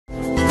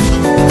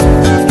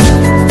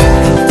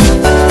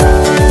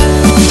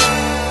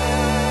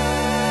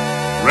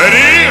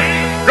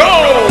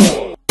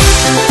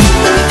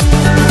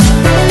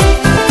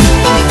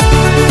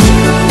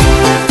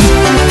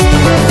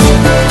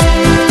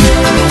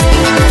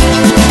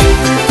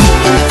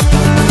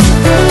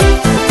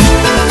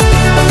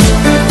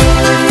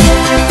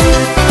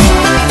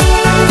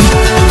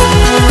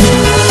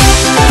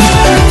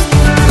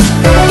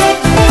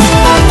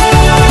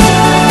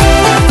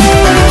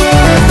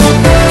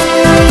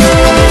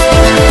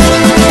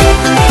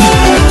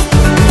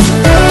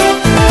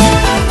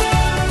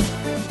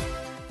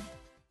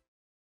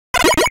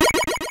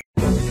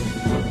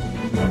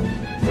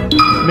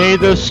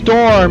the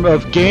storm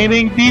of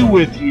gaming be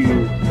with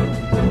you.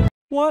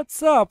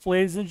 What's up,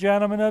 ladies and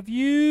gentlemen of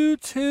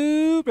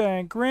YouTube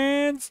and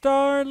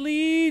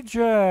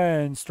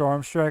GrandStarLegion?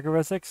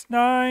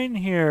 StormStrikerSX9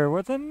 here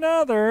with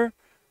another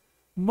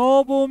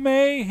Mobile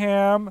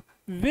Mayhem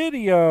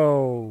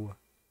video.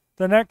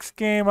 The next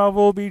game I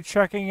will be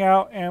checking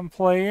out and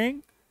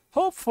playing.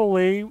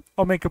 Hopefully,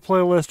 I'll make a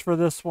playlist for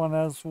this one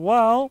as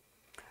well.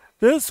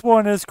 This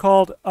one is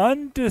called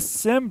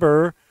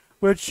Undecember,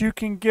 which you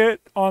can get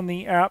on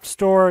the App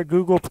Store,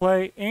 Google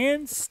Play,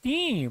 and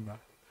Steam.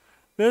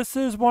 This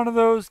is one of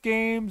those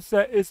games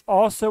that is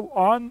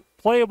also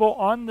playable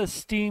on the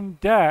Steam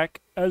Deck,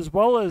 as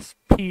well as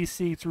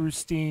PC through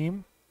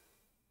Steam,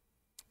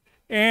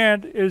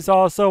 and is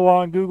also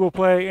on Google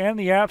Play and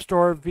the App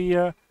Store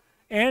via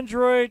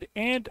Android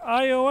and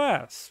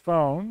iOS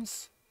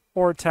phones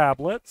or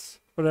tablets,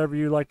 whatever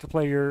you like to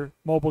play your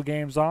mobile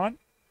games on.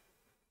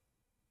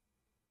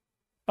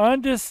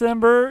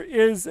 Undecember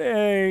is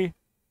a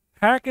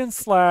hack and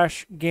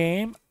slash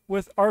game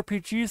with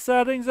RPG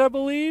settings, I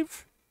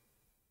believe.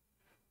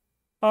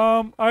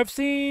 I've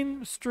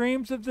seen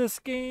streams of this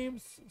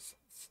game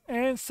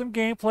and some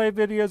gameplay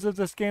videos of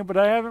this game, but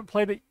I haven't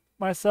played it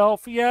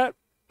myself yet.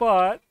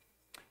 But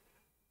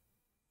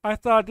I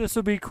thought this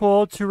would be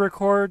cool to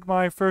record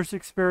my first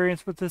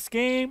experience with this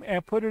game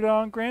and put it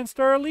on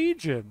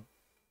GrandStarLegion.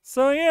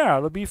 So yeah,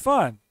 it'll be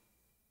fun.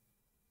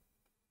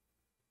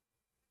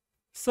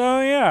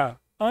 So yeah,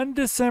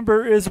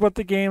 Undecember is what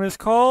the game is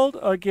called.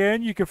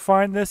 Again, you can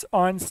find this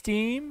on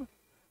Steam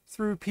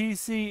through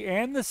PC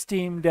and the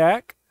Steam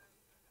Deck,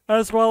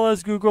 as well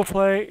as Google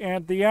Play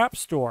and the App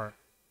Store.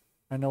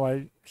 I know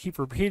I keep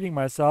repeating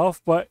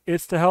myself, but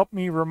it's to help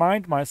me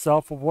remind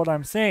myself of what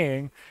I'm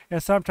saying.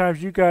 And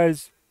sometimes you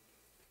guys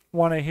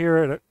want to hear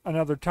it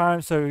another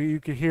time so you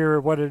can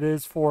hear what it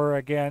is for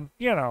again,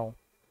 you know.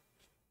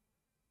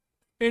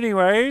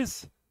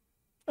 Anyways,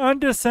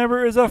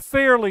 Undecember is a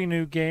fairly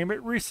new game.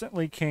 It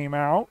recently came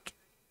out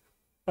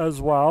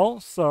as well,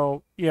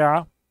 so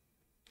yeah.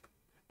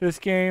 This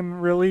game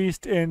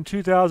released in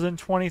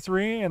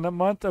 2023 in the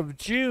month of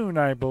June,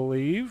 I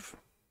believe.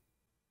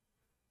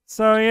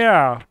 So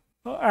yeah,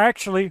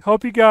 actually,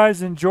 hope you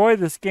guys enjoy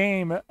this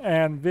game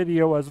and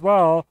video as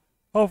well.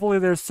 Hopefully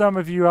there's some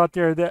of you out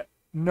there that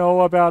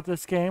know about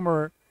this game,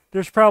 or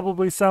there's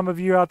probably some of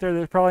you out there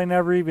that probably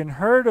never even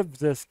heard of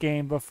this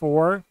game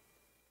before.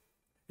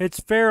 It's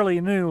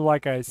fairly new,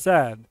 like I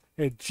said.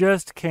 It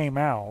just came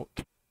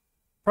out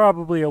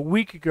probably a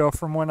week ago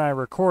from when I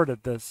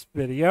recorded this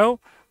video,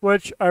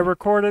 which I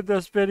recorded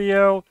this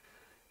video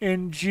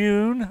in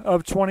June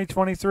of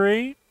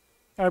 2023,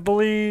 I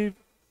believe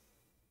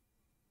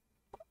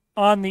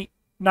on the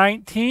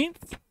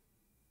 19th.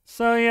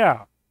 So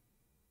yeah,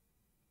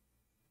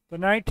 the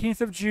 19th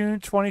of June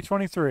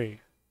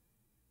 2023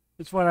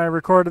 is when I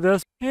recorded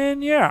this.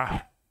 And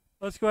yeah,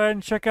 let's go ahead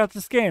and check out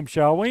this game,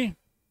 shall we?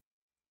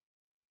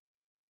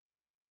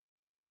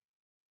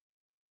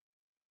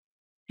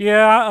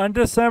 Yeah,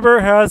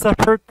 Undecember has a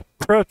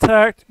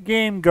protect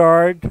game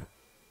guard.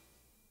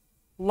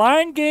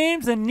 Line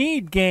games and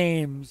need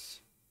games.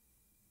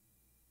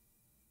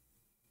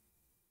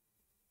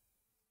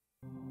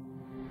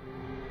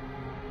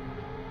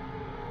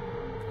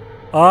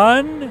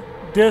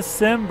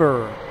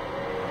 Undecember.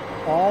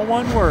 All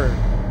one word,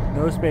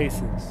 no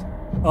spaces.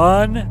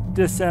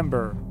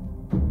 Undecember.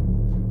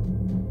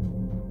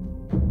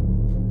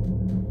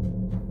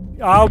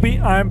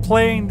 I'm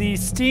playing the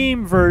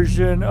Steam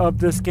version of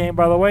this game,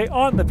 by the way,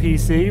 on the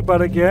PC. But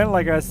again,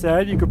 like I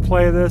said, you could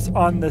play this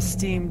on the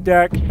Steam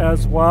Deck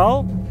as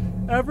well.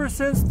 Ever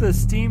since the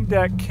Steam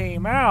Deck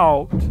came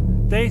out,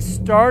 they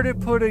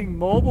started putting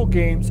mobile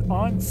games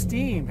on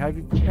Steam.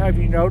 Have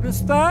you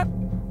noticed that?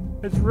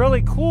 It's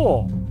really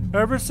cool.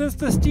 Ever since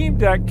the Steam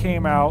Deck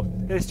came out,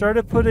 they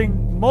started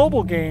putting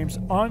mobile games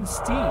on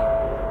Steam.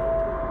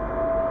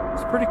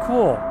 It's pretty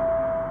cool.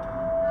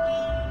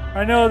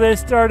 I know they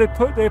started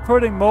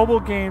putting mobile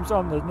games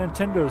on the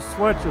Nintendo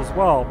Switch as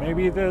well.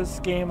 Maybe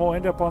this game will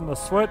end up on the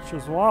Switch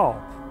as well,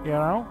 you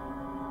know?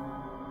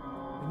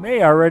 It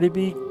may already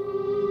be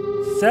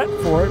set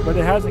for it, but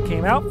it hasn't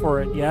came out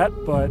for it yet,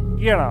 but,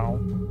 you know,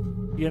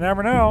 you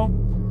never know.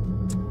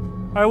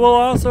 I will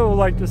also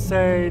like to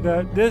say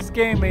that this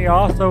game may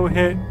also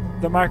hit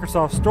the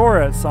Microsoft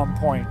Store at some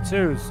point,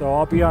 too, so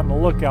I'll be on the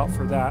lookout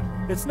for that.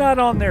 It's not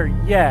on there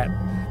yet,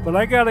 but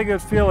I got a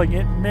good feeling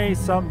it may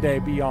someday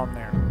be on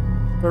there.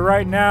 But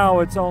right now,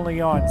 it's only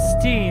on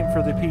Steam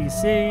for the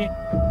PC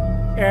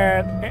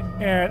and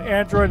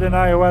Android and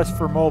iOS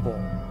for mobile.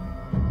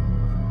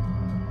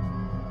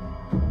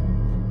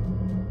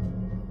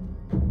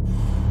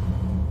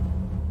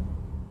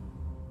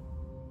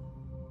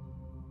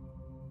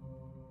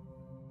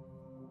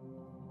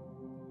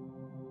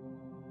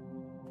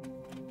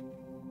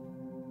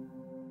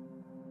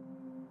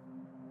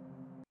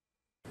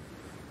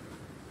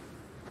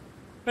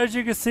 As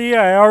you can see,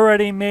 I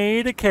already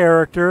made a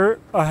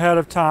character ahead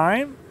of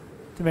time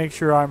to make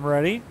sure I'm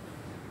ready.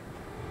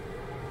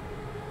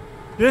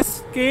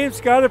 This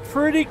game's got a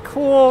pretty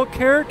cool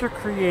character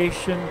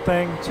creation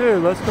thing too.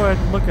 Let's go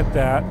ahead and look at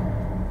that.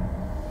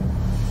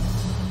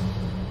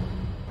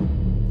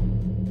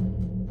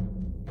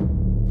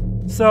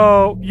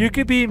 So you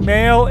could be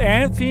male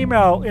and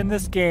female in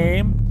this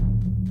game.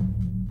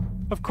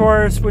 Of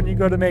course, when you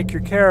go to make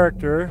your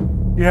character,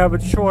 you have a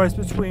choice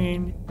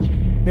between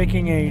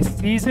making a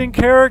seasoned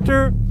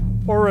character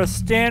or a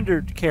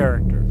standard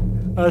character.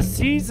 A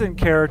seasoned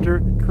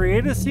character,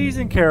 create a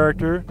seasoned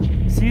character.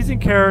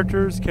 Seasoned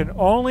characters can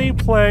only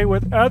play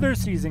with other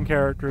seasoned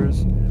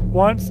characters.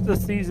 Once the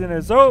season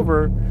is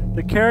over,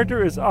 the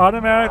character is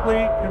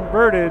automatically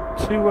converted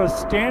to a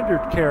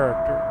standard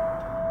character.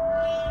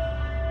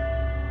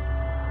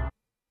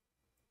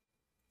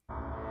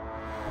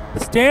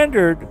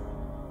 Standard,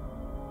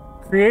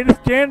 create a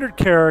standard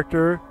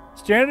character.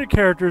 Standard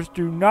characters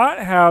do not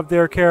have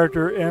their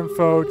character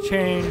info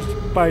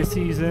changed by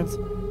seasons.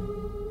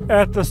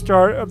 At the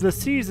start of the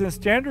season,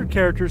 standard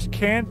characters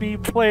can be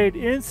played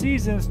in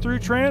seasons through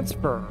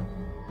transfer.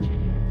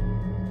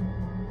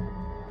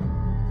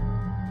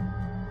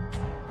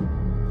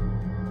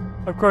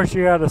 Of course,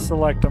 you gotta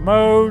select a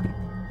mode.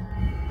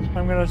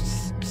 I'm gonna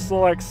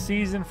select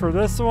season for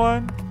this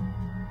one.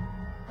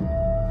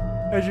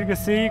 As you can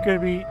see, you can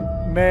be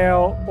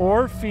male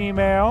or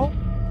female.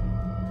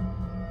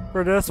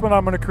 For this one,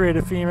 I'm gonna create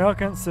a female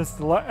since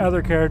the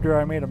other character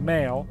I made a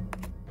male.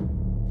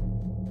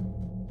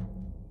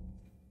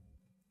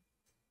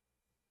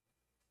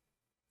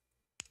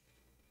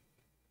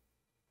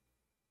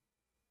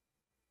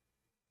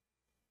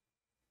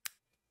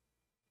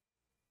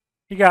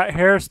 You got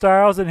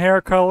hairstyles and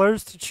hair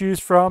colors to choose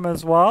from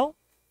as well.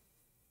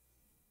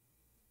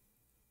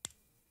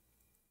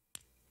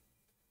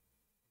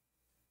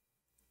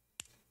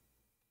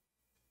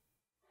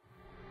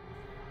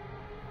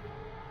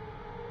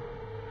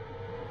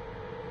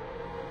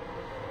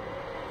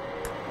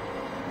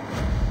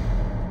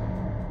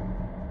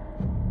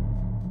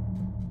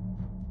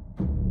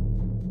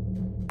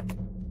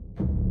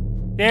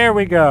 There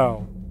we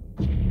go.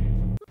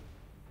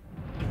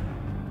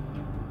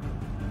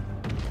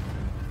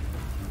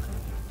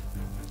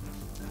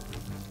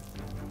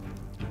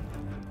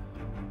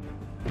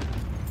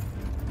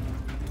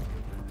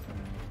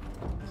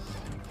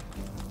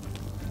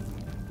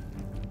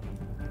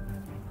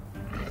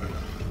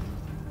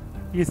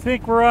 You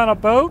think we're on a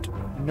boat?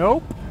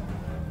 Nope.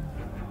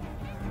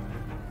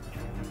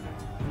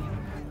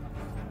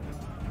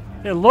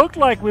 It looked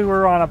like we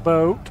were on a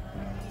boat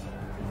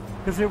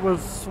because it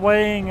was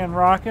swaying and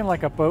rocking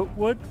like a boat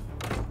would.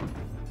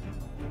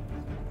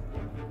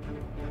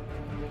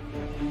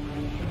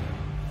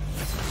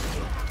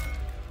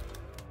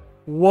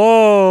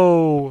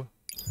 Whoa!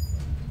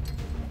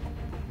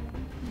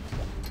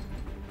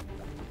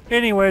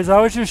 Anyways,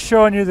 I was just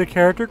showing you the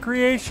character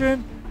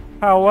creation.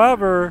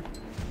 However,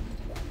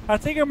 I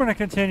think I'm going to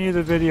continue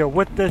the video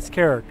with this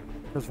character,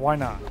 because why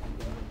not?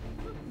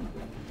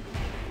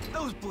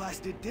 Those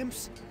blasted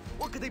dimps!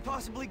 What could they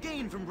possibly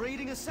gain from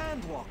raiding a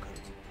sandwalker?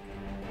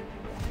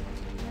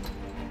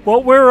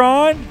 What we're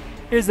on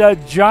is a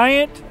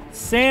giant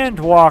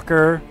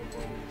sandwalker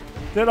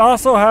that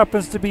also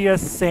happens to be a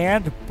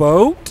sand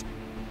boat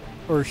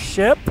or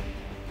ship.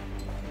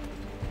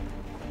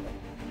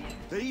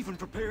 They even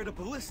prepared a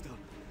ballista.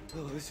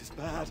 Oh, this is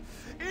bad.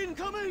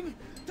 Incoming!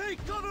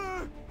 Take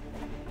cover!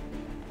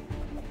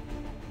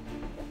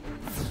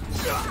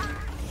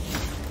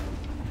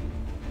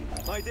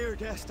 My dear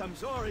guest, I'm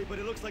sorry, but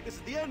it looks like this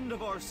is the end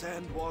of our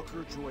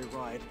Sandwalker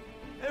joyride.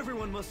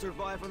 Everyone must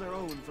survive on their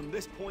own from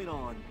this point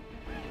on.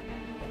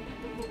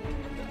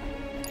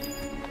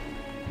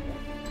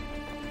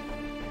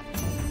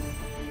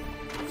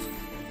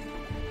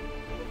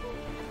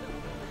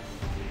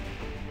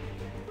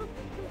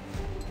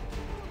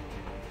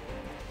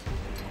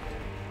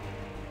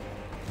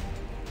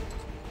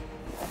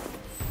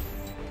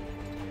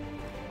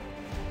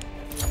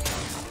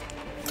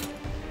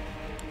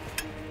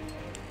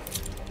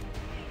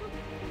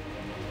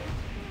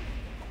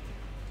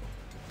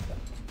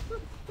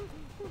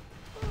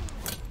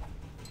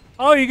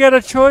 Oh, you get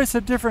a choice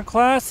of different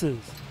classes.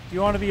 You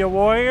want to be a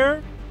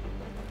warrior?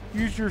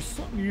 Use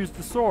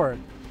the sword.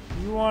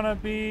 You want to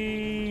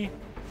be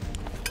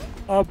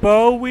a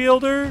bow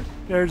wielder?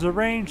 There's a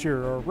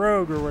ranger or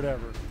rogue or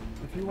whatever.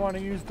 If you want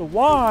to use the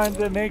wand,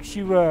 that makes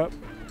you a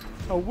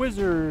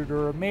wizard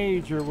or a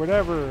mage or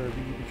whatever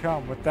you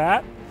become with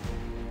that.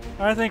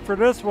 I think for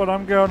this one,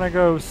 I'm going to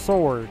go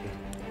sword.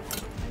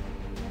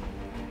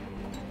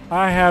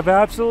 I have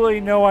absolutely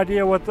no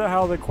idea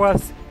how the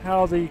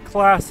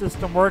class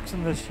system works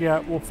in this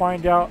yet. We'll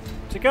find out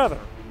together.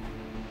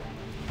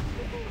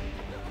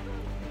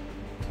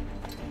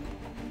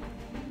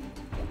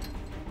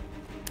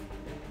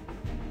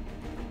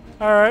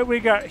 Alright,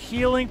 we got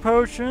healing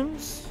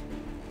potions.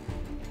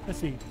 Let's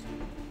see.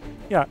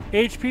 Yeah,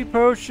 HP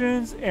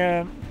potions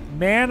and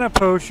mana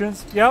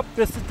potions. Yep,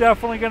 this is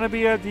definitely going to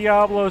be a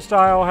Diablo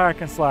style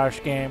hack and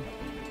slash game.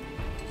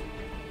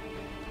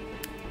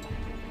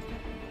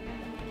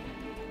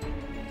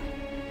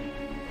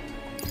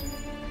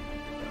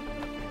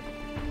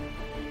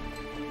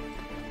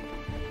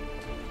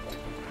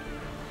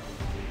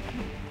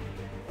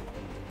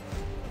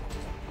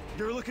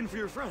 looking for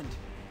your friend.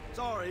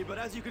 Sorry, but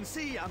as you can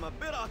see, I'm a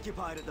bit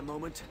occupied at the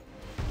moment.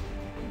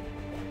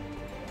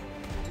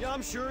 Yeah,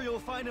 I'm sure you'll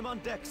find him on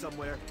deck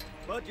somewhere,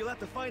 but you'll have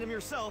to find him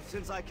yourself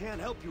since I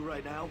can't help you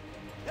right now.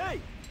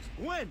 Hey,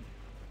 Gwen!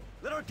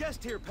 Let our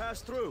guest here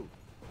pass through.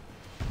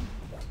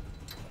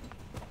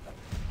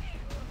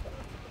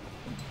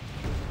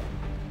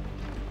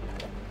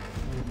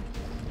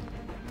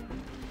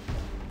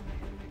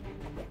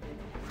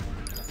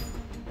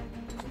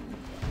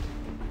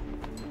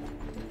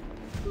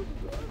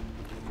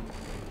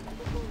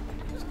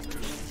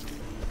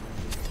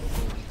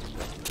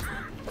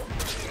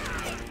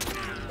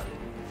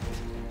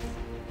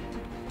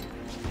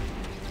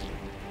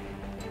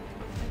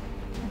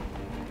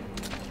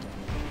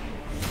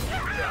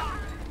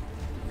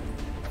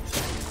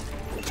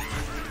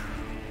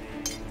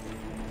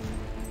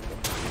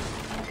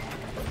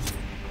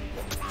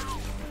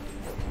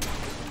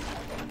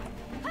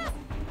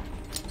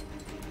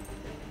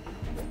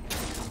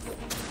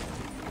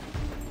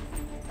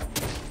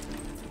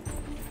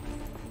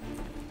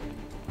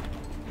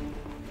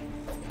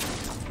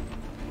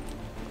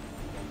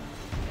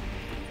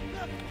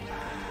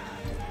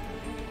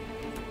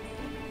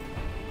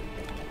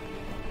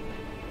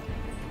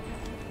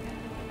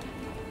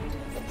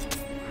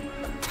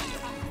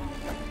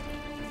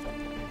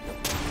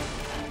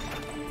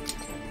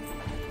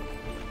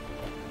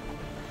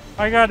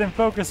 I got in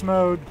focus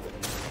mode.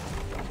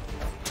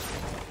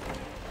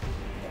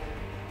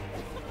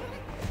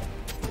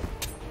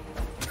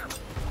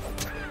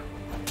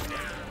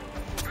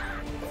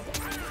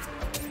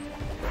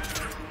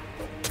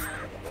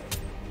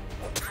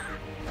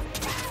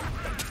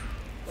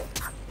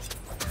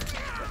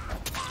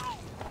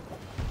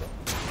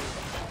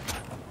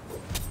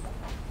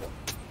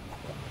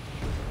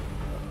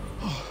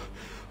 Oh,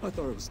 I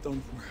thought it was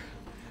done for.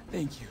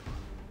 Thank you.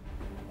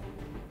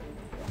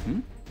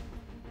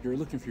 You're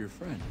looking for your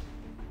friend,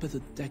 but the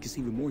deck is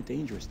even more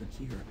dangerous than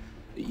here.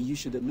 You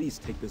should at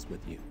least take this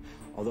with you,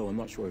 although I'm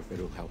not sure if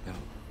it'll help out.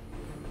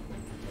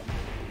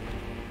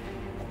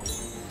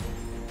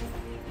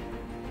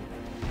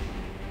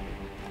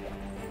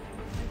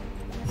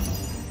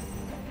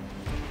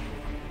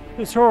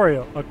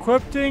 Tutorial: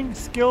 Equipping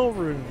skill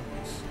runes.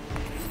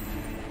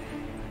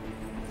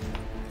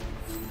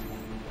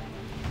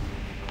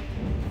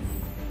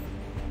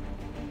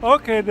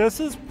 Okay,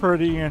 this is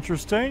pretty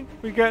interesting.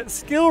 We got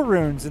skill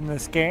runes in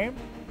this game.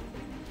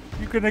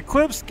 You can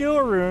equip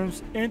skill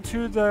runes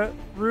into the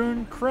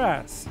rune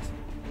crest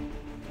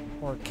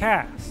or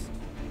cast.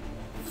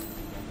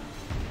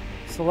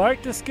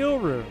 Select a skill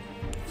rune.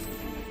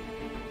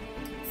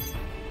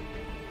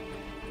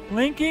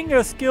 Linking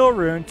a skill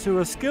rune to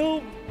a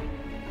skill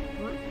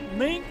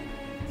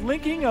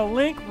linking a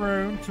link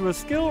rune to a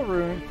skill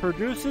rune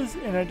produces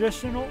an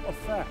additional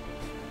effect.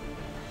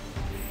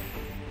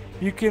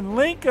 You can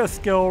link a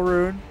skill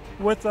rune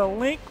with a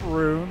link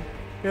rune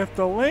if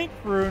the link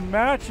rune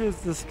matches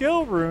the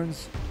skill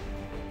rune's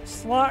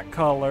slot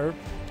color.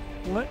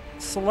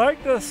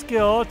 Select a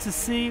skill to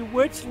see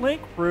which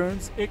link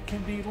runes it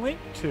can be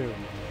linked to.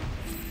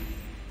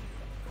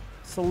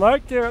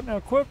 Select an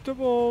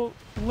equipable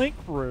link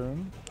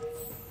rune.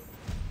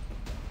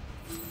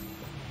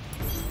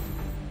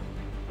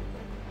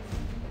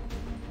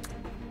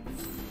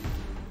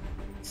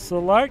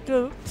 Select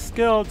a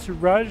skill to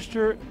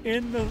register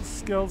in the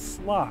skill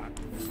slot.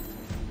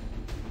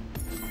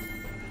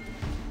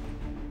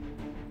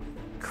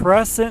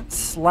 Crescent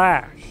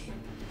Slash.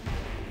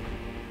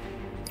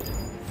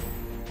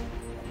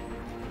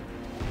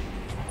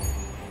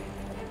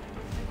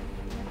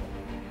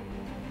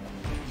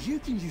 You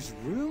can use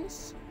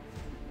runes?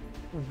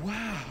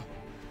 Wow.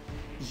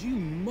 You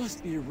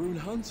must be a rune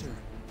hunter.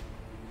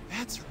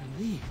 That's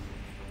relief.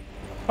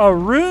 A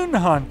rune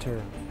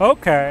hunter.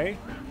 Okay.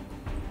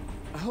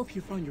 I hope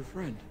you find your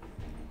friend.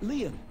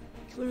 Liam,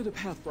 clear the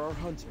path for our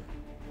hunter.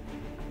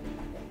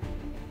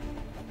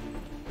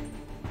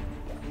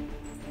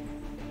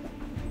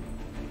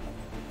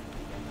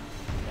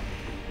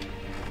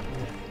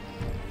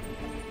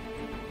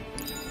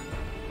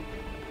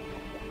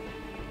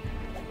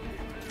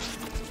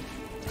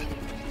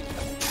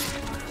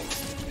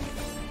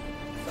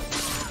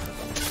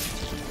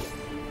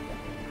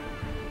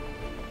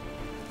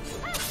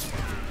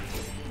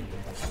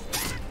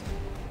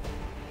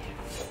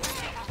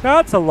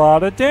 That's a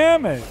lot of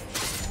damage.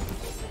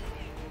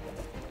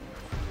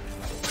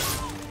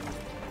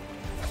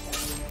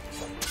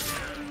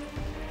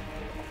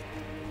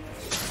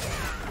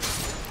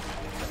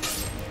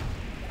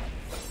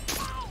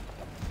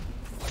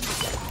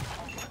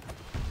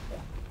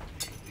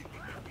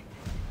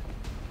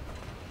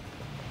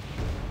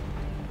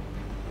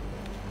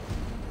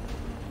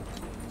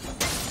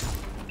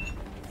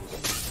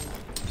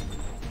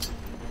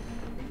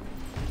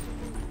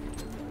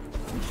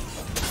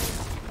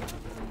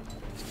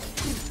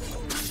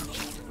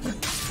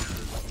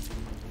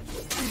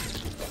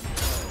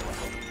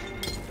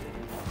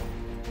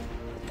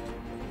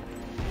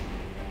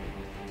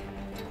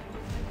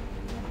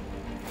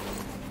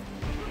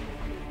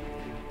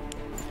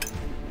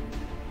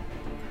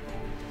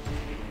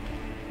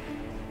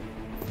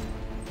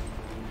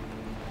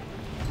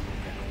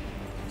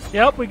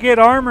 Yep, we get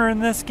armor in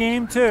this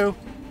game too.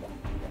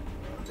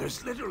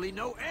 There's literally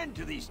no end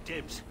to these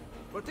dips.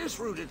 But this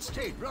route had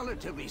stayed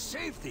relatively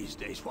safe these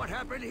days. What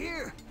happened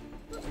here?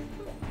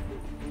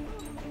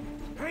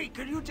 Hey,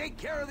 can you take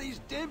care of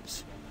these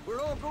dimps? We're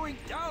all going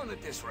down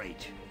at this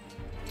rate.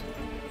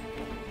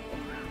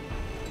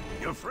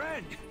 Your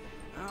friend?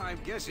 Oh, I'm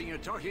guessing you're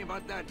talking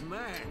about that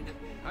man.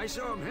 I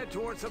saw him head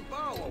towards the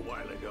bow a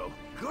while ago.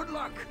 Good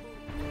luck.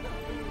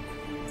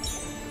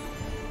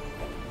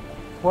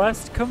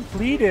 Quest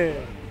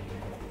completed.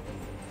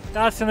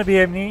 That's gonna be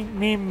a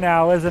meme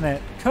now, isn't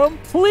it?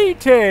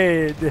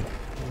 Completed!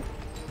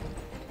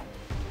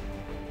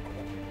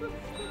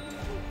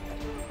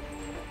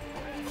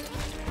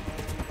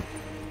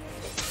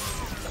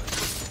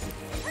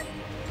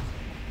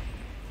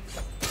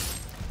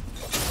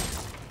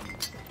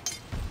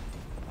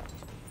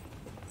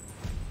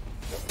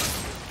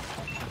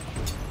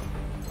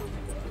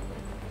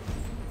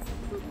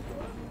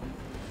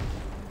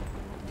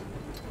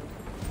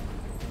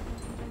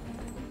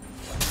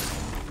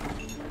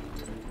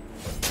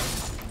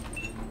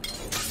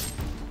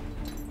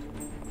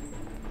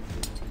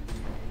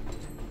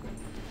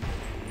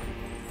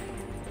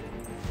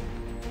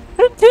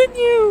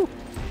 Continue!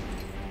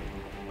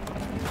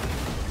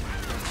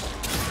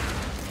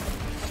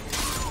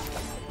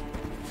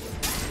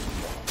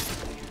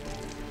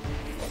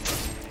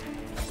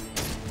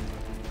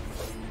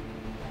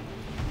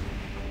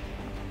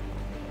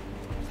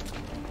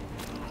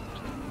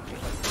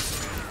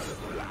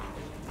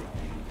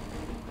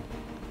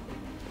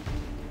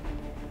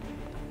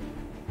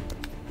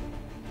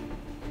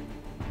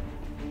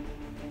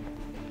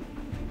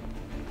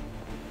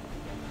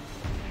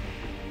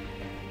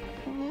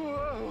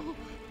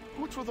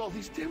 What's with all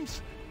these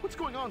dims? What's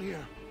going on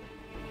here?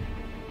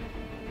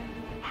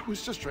 I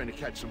was just trying to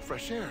catch some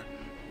fresh air,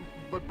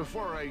 but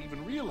before I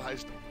even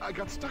realized, I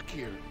got stuck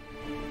here.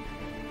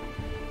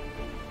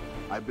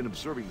 I've been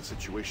observing the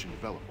situation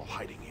develop while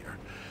hiding here,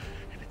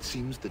 and it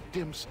seems the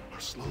dims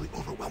are slowly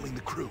overwhelming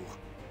the crew.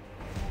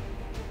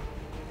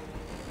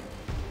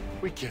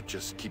 We can't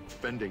just keep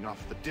fending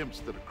off the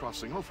dimps that are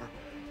crossing over.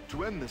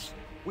 To end this,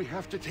 we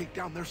have to take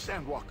down their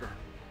sandwalker.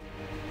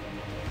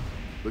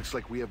 Looks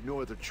like we have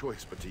no other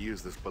choice but to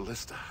use this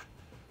ballista.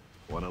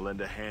 Want to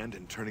lend a hand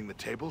in turning the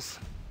tables?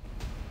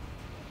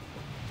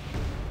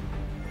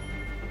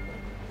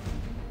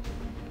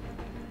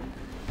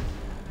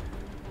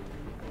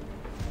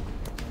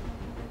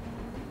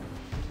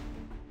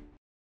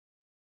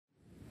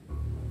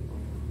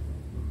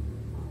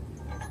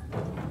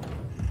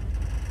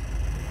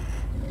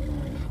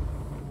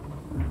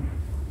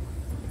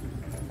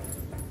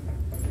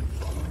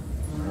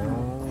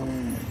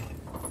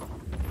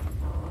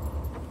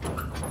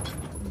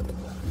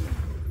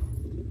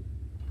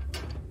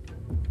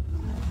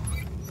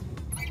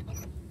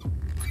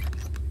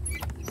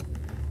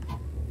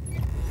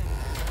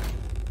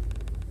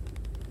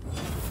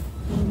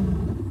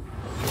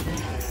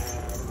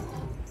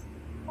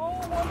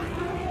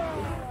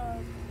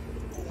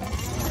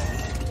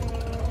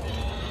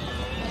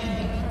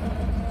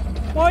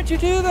 Why'd you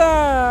do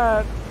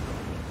that?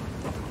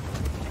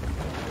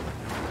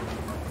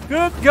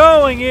 Good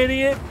going,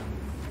 idiot.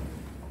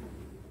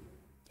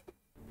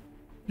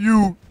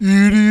 You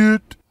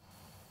idiot.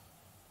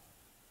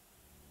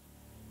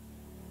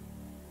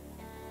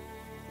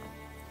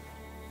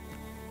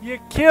 You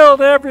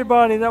killed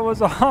everybody that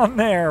was on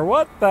there.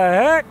 What the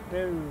heck,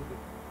 dude?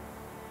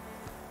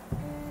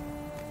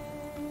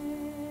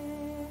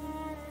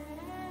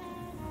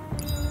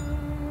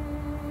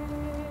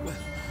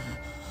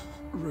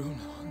 Rune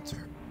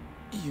Hunter,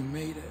 you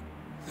made it.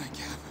 Thank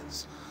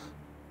heavens.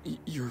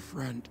 Your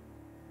friend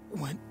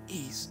went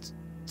east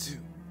to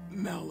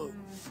Mallow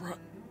Front.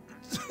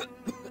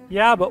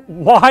 Yeah, but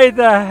why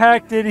the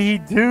heck did he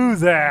do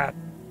that?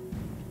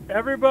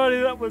 Everybody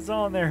that was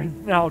on there is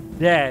now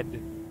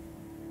dead.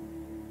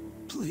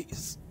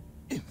 Please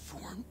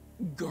inform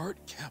Guard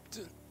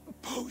Captain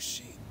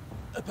Poshi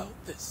about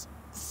this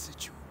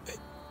situation.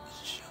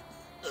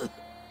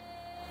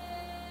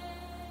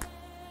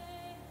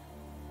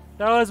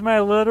 That was my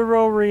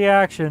literal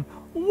reaction.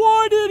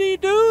 Why did he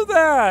do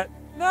that?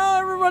 Now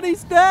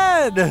everybody's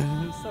dead.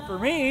 Except for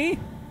me.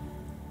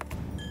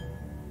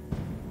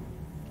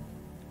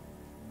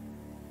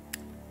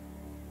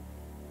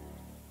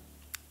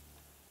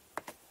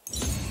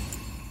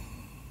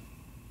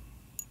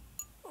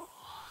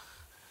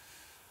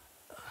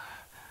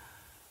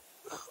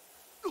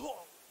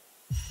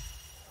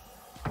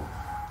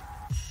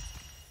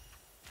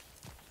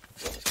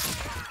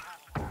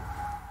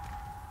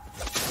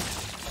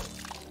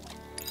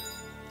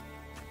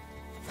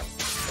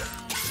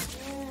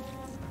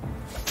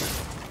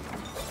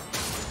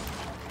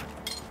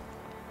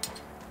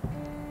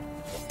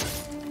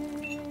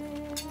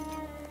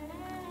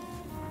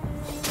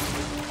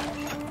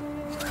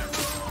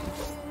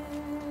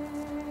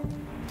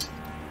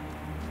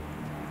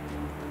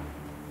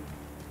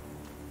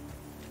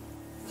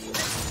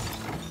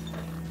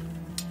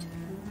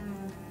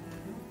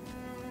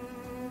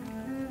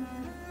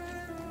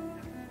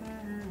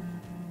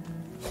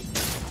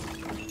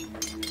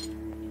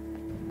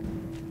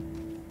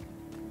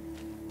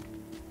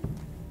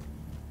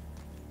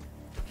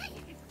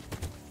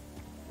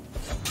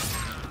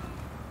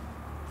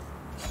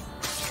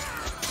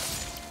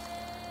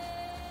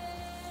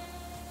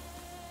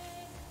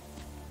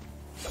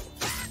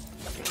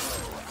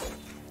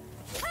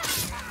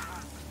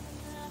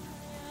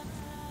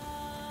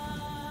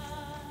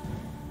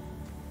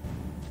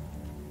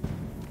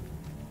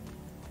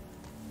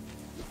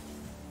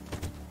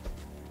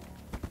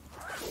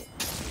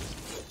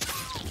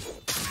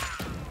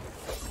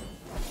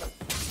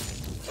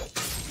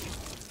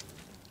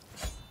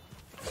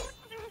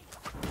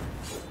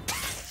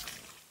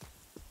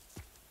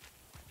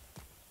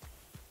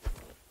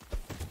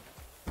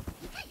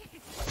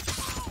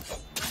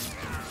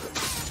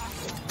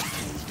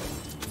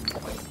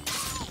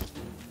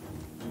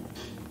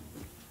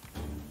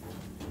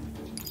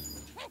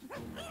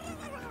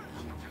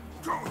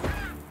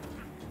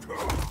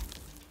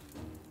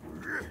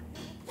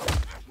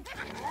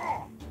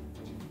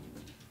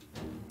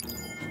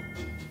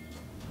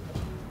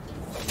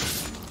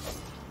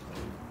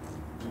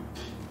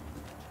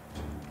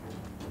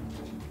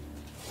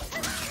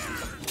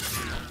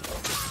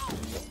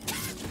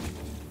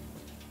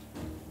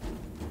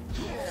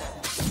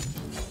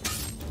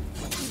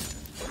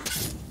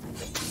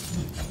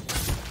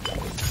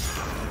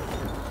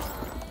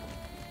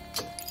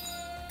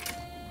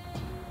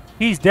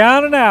 He's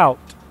down and out.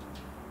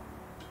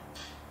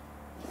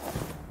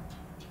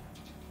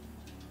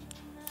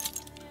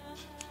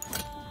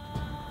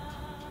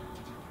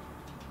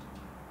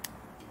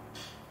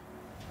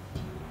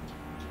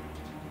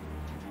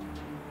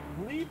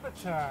 Leap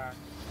attack.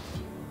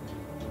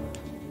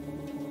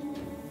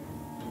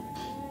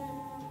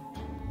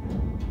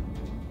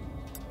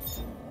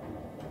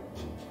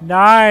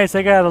 Nice,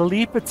 I got a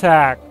leap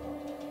attack.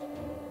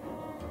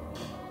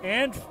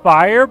 And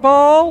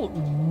fireball?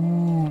 Ooh.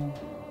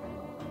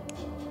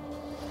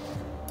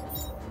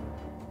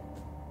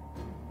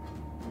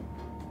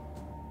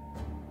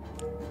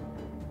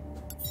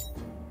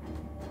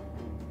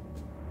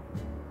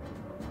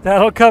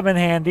 That'll come in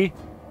handy.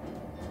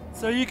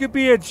 So you could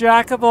be a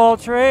jack of all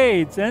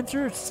trades.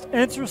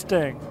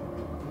 Interesting.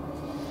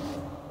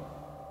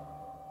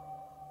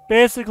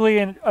 Basically,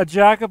 a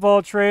jack of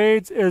all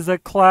trades is a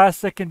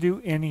class that can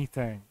do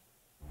anything.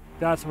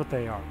 That's what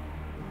they are.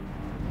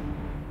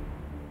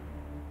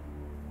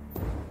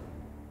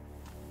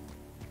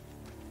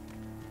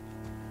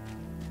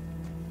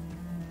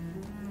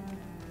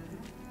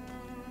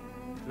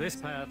 This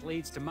path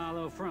leads to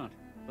Milo Front,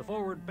 the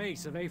forward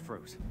base of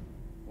Aphros.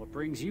 What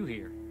brings you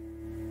here?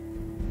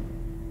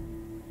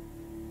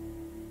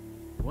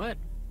 What?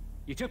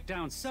 You took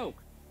down Soak.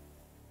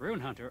 Rune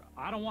Hunter,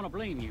 I don't want to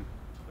blame you,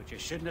 but you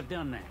shouldn't have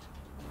done that.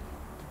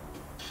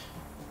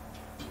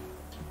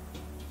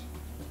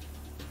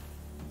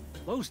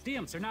 Those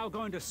dimps are now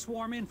going to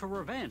swarm in for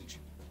revenge.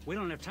 We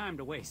don't have time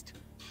to waste.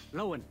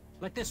 Lowen,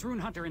 let this Rune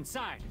Hunter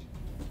inside.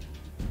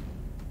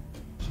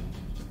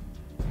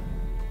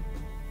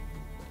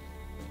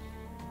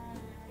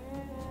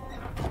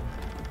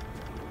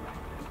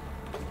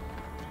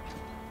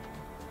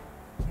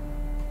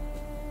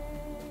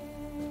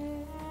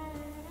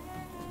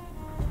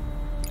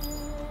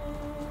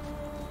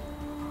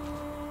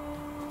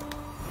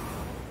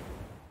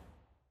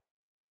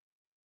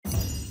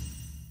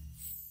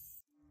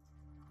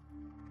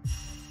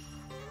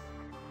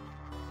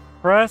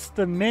 Press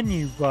the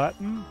menu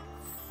button.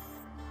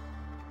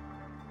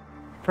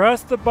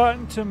 Press the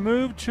button to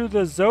move to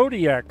the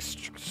Zodiac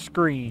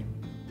screen.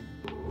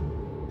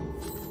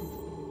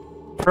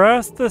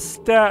 Press the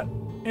stat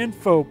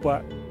info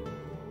button.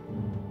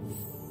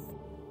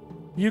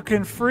 You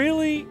can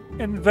freely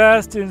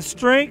invest in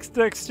strength,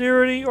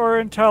 dexterity, or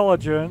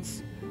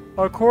intelligence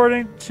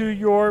according to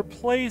your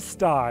play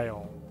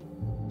style.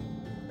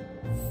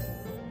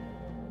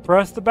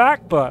 Press the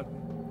back button.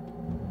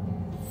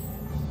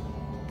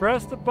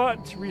 Press the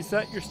button to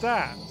reset your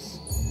stats.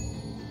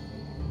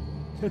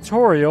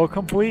 Tutorial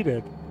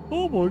completed.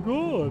 Oh my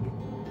god.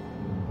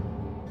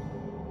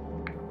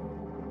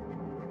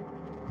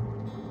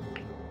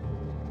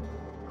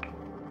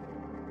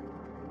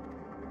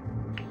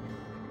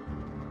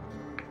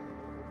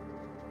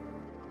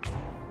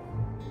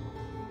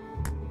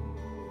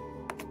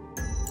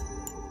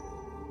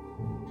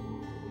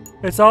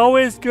 It's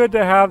always good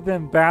to have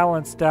them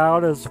balanced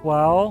out as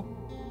well.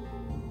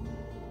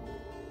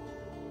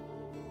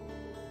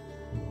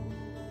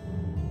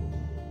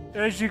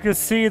 As you can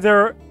see,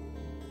 there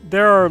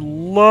are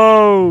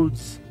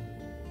loads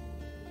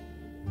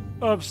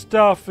of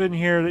stuff in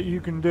here that you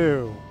can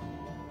do.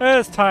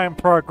 As time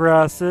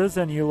progresses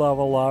and you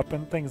level up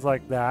and things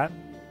like that,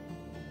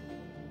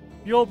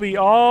 you'll be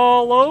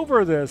all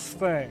over this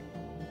thing.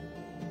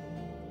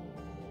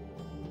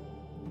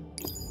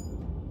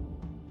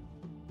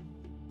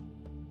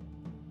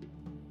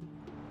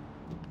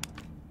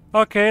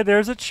 Okay,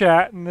 there's a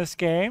chat in this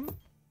game.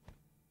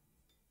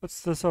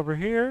 What's this over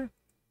here?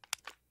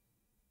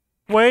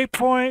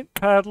 Waypoint,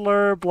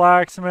 peddler,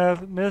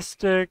 blacksmith,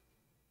 mystic,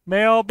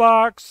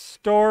 mailbox,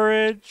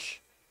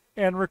 storage,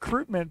 and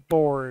recruitment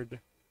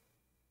board.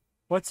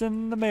 What's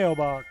in the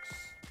mailbox?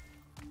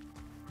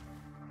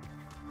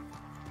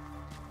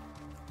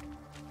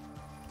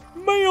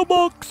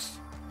 Mailbox!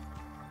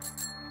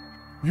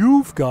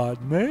 You've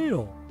got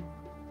mail.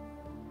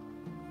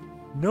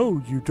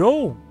 No, you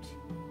don't.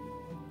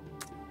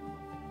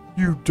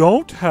 You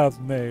don't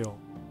have mail.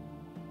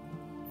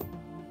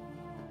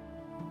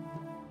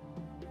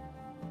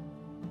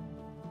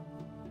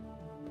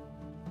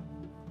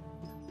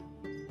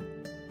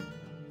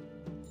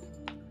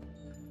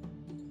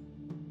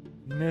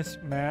 Miss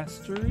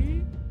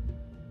Mastery.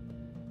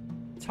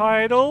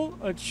 Title,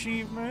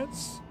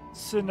 achievements,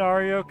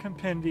 scenario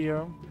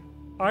compendium,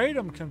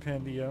 item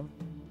compendium,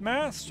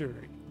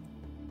 mastery.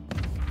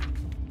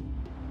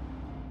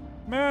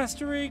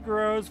 Mastery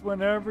grows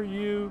whenever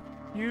you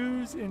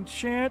use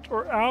enchant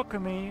or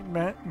alchemy.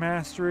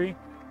 Mastery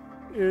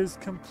is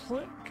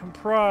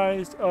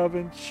comprised of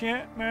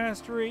enchant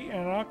mastery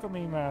and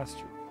alchemy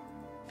mastery.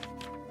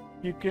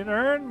 You can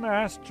earn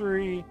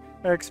mastery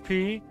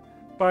XP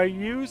by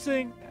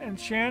using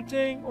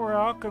enchanting or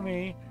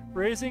alchemy.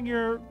 Raising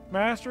your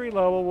mastery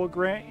level will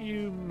grant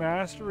you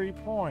mastery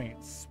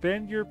points.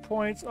 Spend your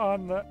points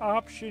on the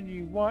option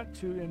you want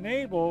to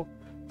enable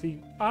the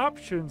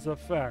options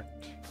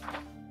effect.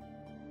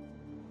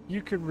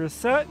 You can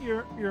reset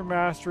your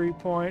mastery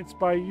points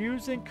by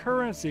using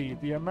currency.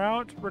 The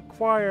amount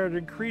required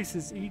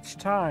increases each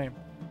time,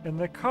 and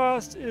the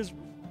cost is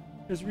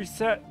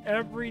reset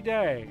every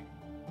day.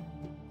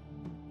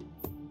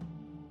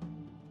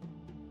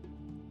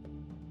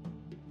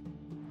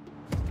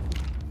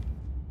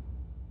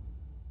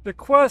 The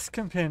Quest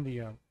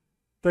Compendium.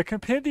 The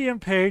Compendium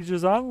page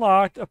is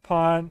unlocked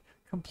upon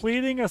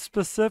completing a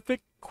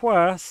specific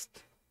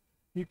quest.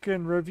 You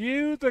can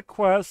review the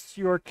quests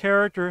your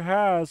character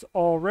has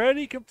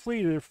already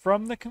completed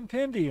from the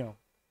Compendium.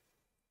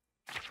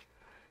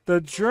 The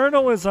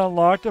journal is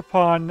unlocked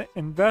upon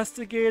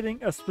investigating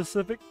a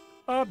specific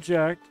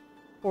object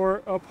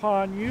or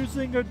upon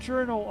using a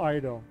journal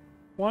item.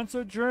 Once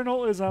a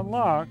journal is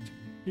unlocked,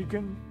 you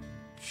can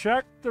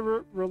check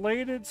the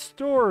related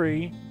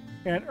story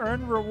and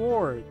earn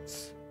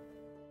rewards.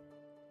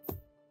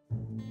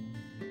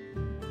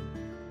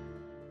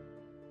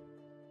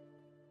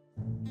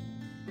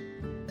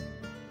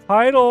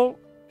 Title.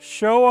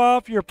 Show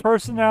off your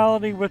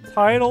personality with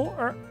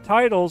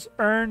titles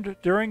earned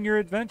during your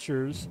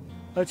adventures.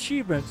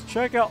 Achievements.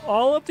 Check out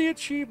all of the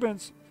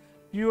achievements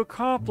you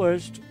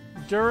accomplished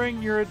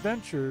during your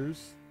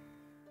adventures.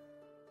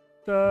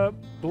 The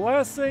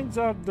blessings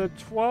of the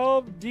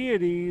 12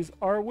 deities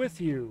are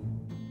with you.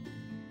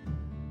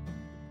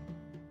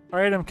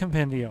 Item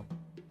Compendium.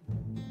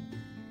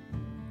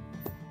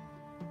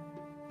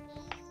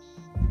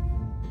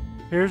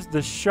 Here's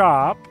the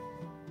shop.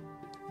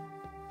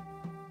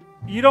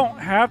 You don't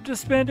have to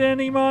spend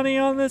any money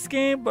on this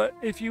game, but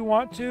if you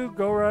want to,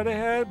 go right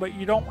ahead, but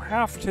you don't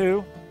have to.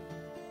 You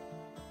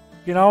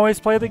can always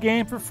play the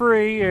game for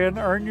free and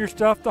earn your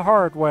stuff the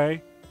hard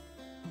way.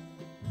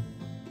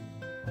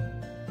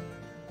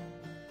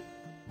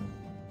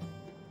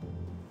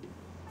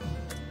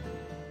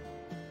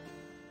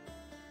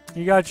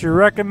 You got your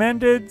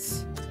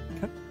recommendeds,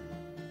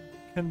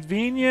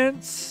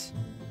 convenience,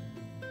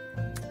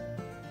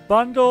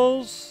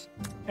 bundles,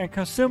 and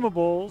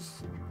consumables.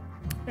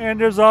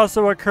 And there's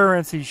also a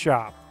currency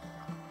shop.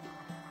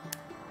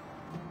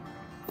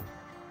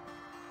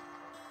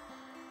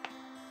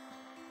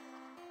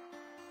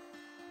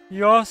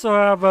 You also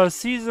have a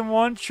Season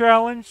 1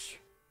 challenge.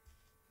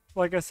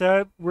 Like I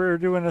said, we're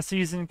doing a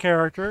season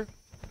character.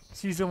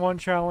 Season 1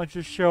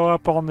 challenges show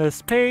up on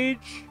this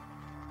page,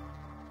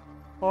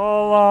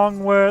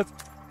 along with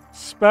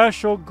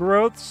special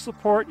growth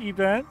support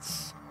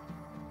events,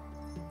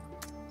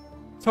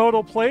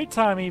 total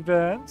playtime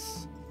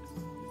events,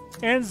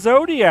 and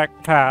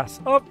Zodiac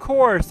Pass. Of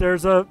course,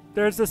 there's a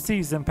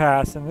season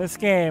pass in this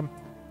game.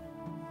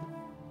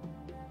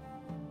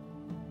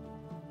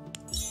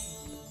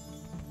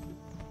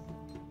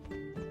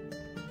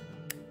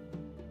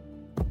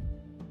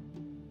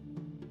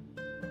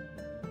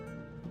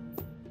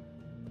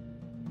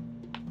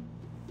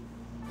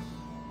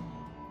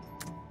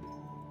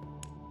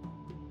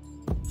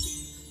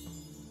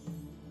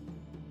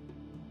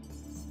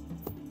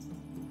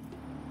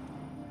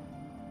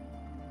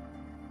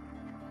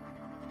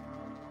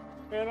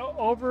 And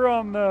over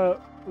on the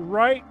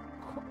right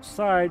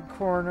side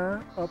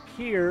corner up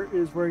here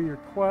is where your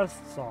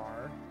quests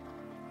are.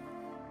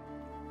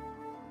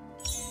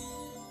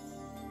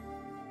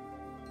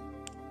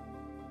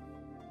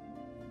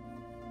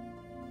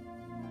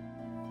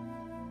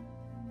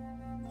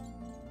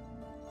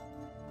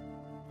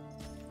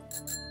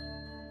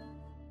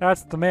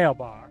 That's the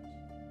mailbox.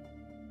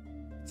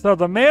 So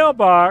the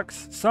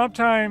mailbox,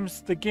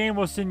 sometimes the game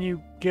will send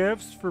you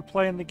gifts for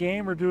playing the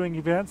game or doing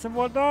events and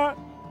whatnot.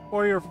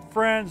 Or your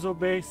friends will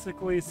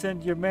basically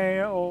send you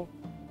mail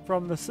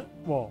from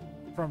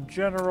from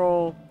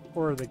General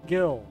or the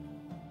Guild.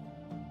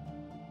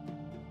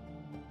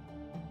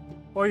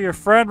 Or your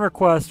friend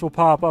request will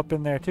pop up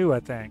in there too,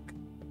 I think.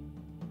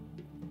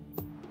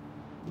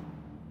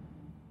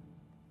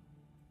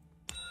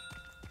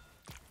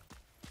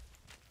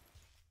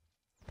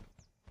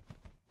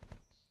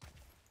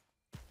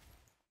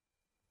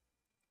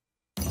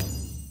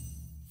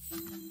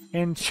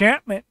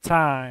 Enchantment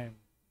time.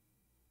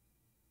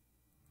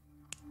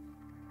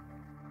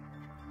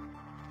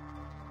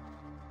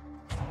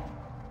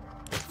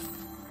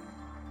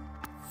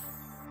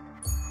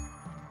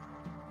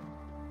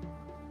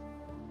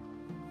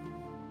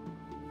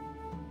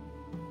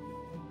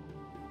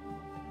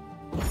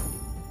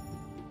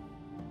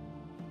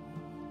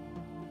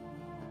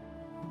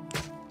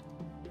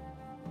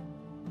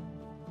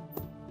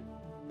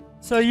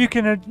 So you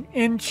can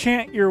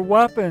enchant your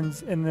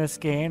weapons in this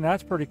game.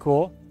 That's pretty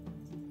cool.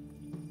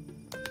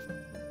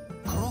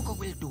 Kroger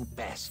will do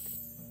best.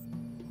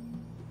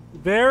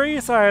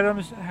 Various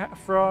items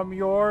from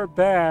your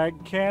bag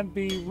can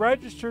be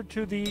registered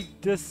to the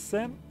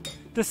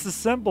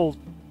disassembled.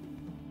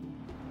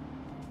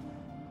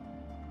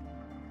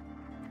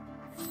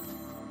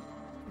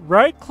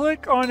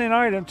 Right-click on an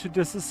item to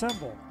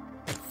disassemble.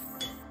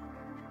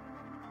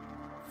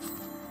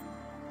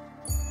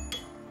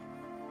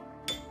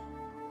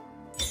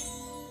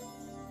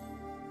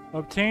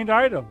 Obtained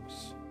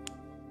items.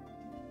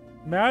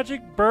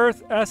 Magic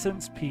Birth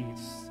Essence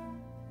Piece.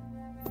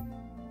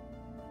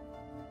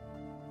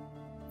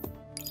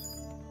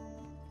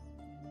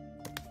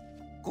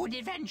 good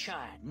adventure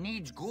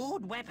needs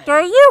good weapons. Do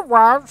you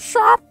want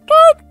something?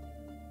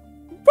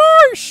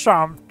 Buy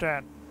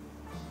something.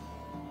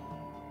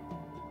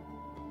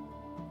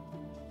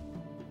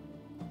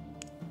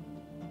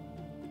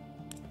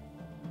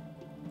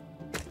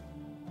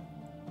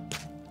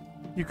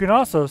 You can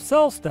also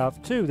sell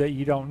stuff too that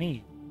you don't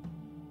need.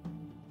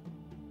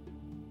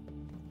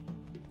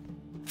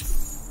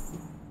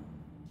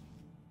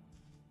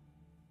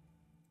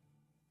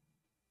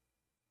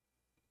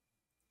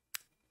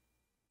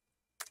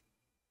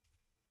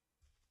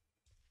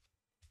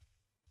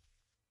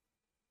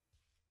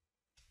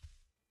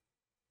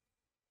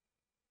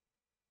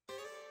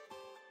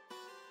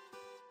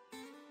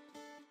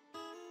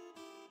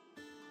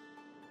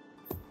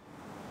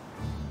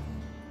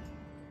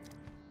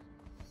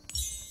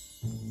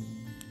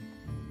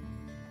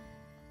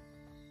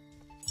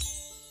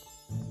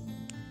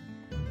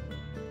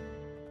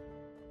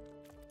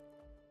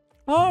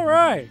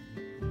 Alright.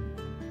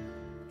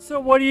 So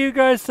what do you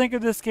guys think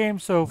of this game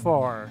so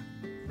far?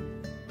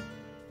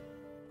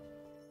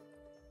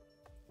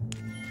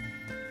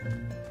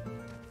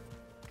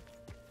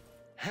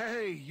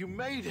 Hey, you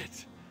made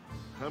it!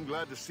 I'm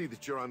glad to see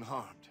that you're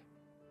unharmed.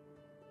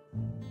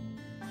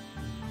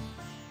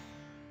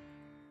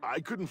 I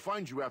couldn't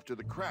find you after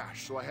the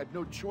crash, so I had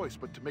no choice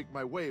but to make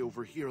my way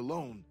over here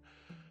alone.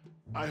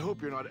 I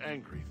hope you're not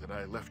angry that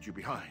I left you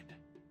behind.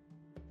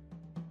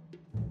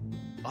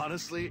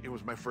 Honestly, it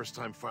was my first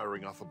time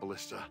firing off a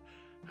ballista.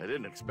 I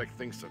didn't expect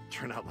things to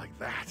turn out like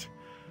that.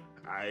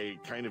 I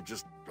kind of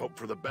just hoped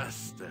for the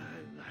best.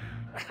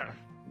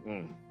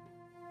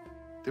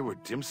 There were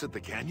dimps at the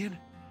canyon?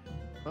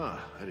 Huh,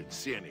 I didn't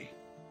see any.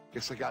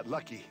 Guess I got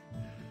lucky.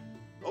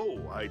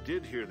 Oh, I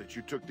did hear that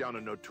you took down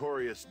a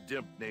notorious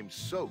dimp named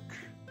Soak.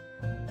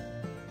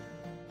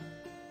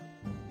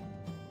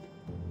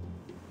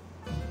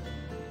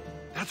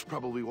 That's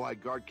probably why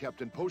Guard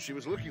Captain Poshi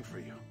was looking for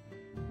you.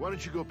 Why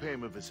don't you go pay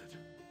him a visit?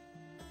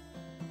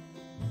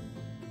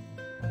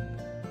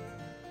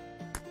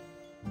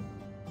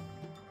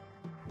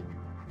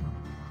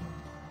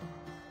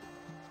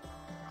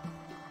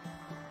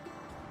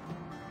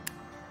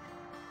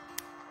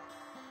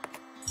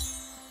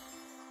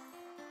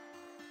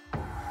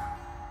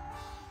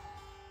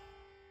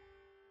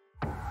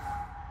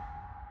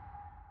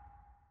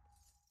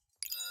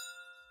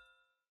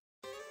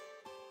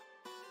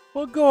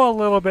 We'll go a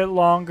little bit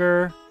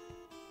longer.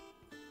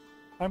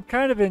 I'm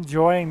kind of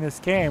enjoying this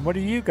game. What do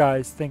you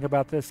guys think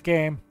about this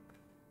game?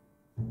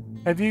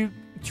 Have you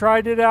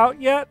tried it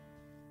out yet?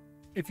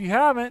 If you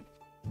haven't,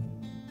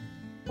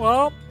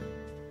 well,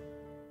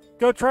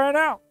 go try it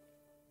out.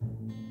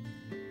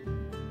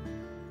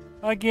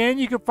 Again,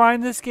 you can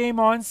find this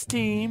game on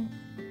Steam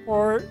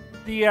or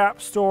the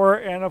App Store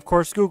and, of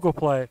course, Google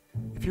Play.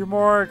 If you're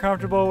more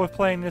comfortable with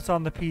playing this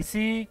on the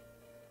PC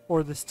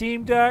or the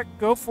Steam Deck,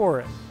 go for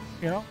it.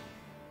 You know?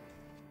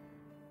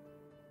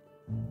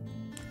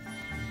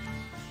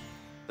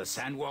 The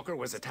Sandwalker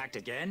was attacked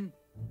again?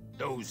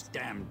 Those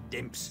damn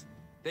dimps.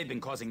 They've been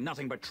causing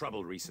nothing but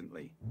trouble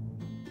recently.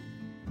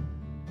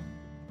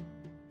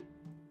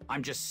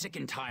 I'm just sick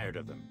and tired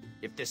of them.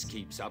 If this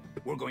keeps up,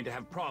 we're going to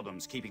have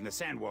problems keeping the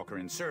Sandwalker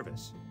in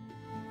service.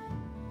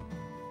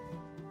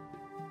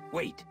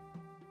 Wait,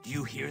 do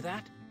you hear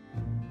that?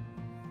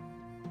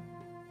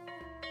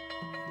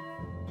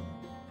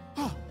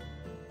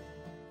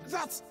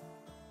 That's...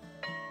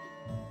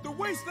 The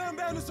Wasteland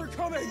Bandits are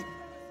coming!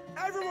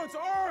 Everyone's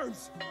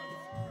arms!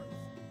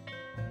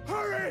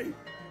 Hurry!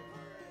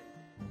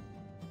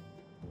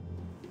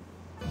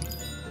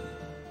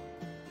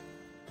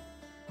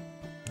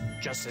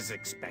 Just as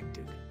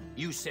expected.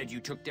 You said you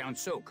took down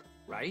Soak,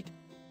 right?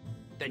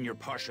 Then you're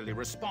partially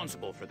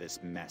responsible for this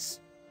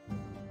mess.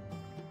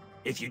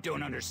 If you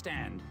don't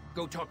understand,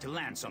 go talk to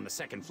Lance on the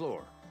second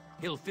floor.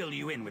 He'll fill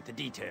you in with the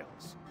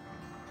details.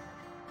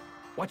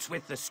 What's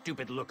with the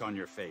stupid look on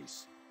your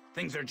face?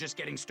 Things are just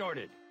getting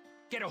started.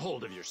 Get a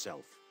hold of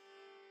yourself.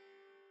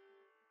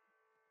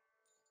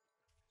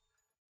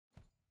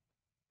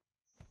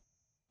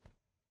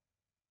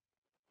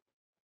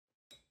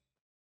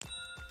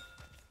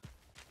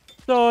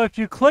 So if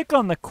you click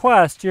on the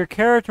quest, your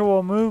character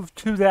will move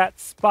to that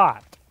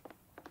spot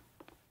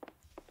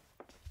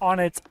on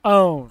its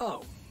own.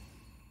 Oh,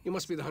 you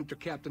must be the hunter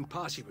Captain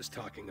Posse was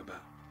talking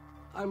about.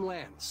 I'm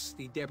Lance,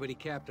 the deputy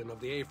captain of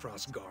the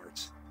Afrost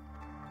Guards.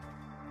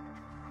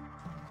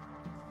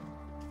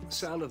 The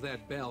sound of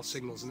that bell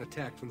signals an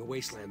attack from the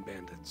Wasteland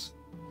Bandits.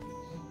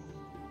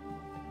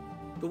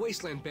 The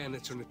Wasteland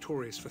Bandits are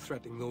notorious for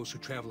threatening those who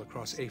travel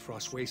across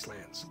Afrost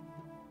Wastelands,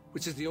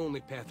 which is the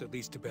only path that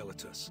leads to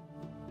Belitus.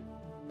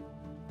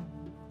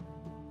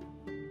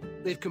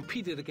 They've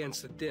competed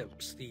against the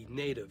Dimps, the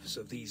natives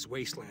of these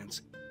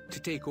wastelands, to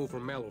take over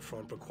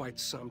Malifron for quite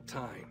some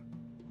time.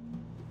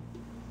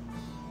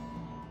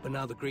 But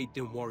now the great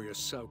Dim warrior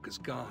Soak is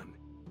gone.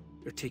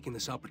 They're taking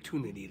this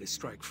opportunity to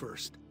strike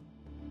first.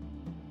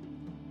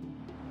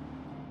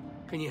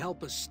 Can you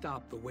help us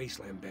stop the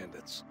Wasteland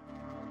Bandits?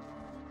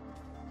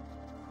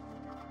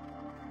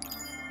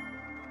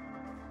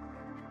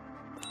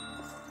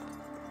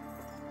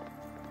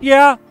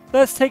 Yeah,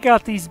 let's take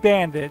out these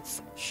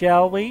bandits,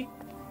 shall we?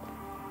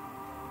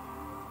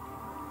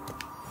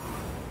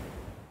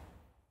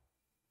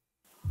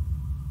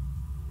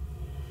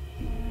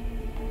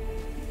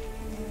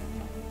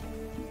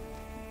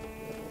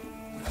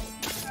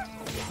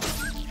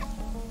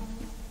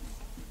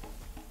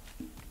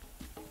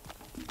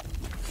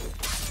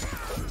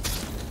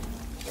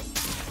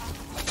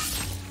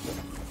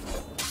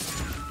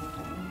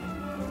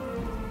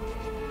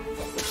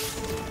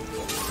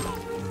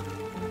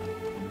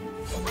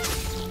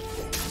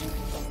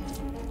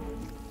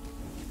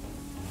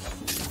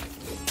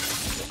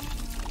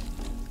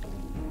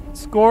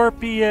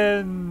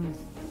 Scorpion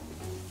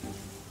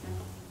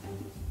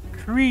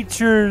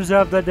creatures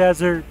of the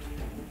desert.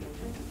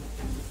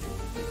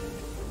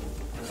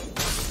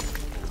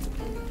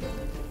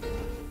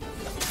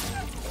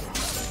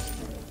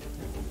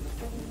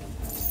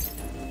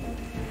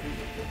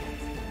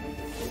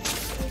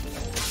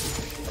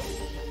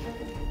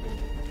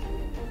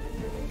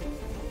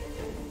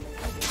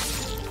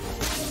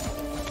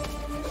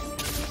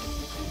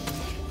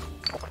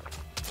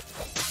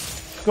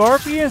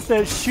 Scorpions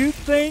that shoot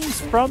things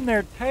from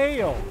their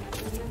tail.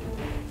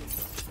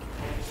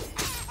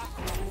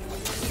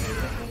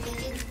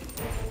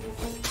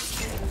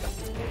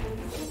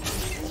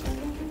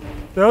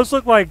 Those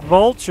look like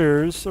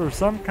vultures, or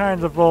some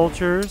kinds of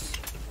vultures.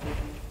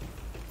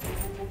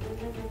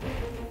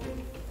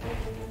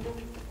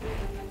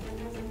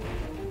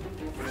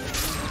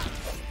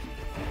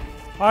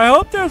 I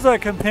hope there's a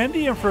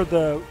compendium for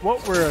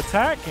what we're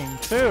attacking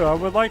too. I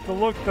would like to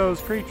look those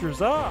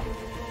creatures up.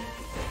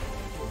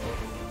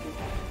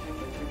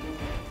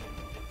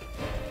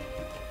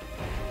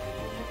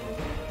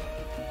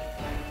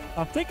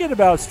 I'm thinking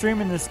about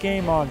streaming this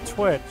game on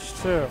Twitch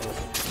too.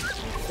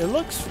 It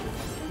looks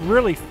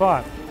really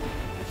fun.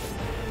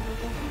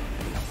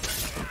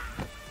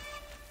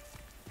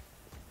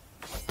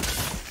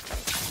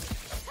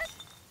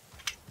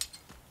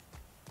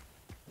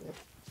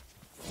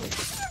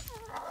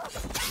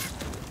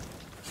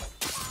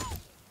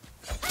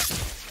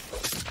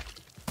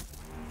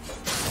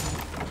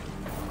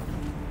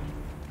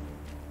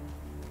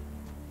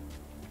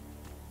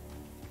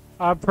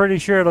 I'm pretty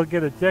sure it'll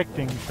get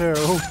addicting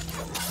too.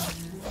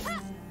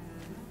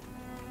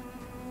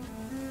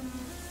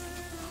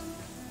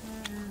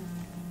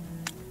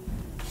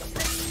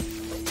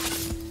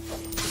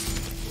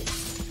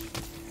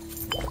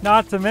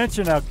 Not to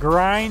mention a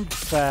grind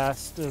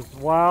fest as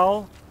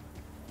well.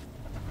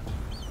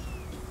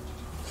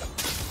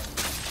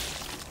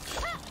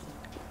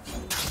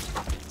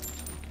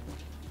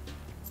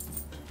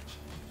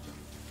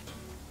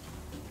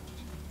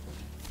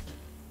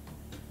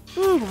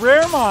 Ooh,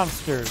 rare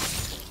monsters.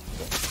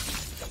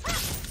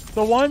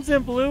 The ones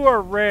in blue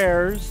are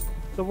rares.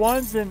 The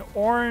ones in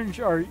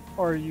orange are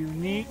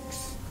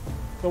uniques.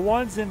 The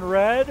ones in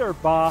red are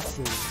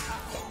bosses.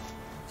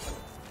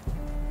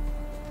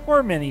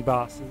 Or mini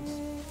bosses.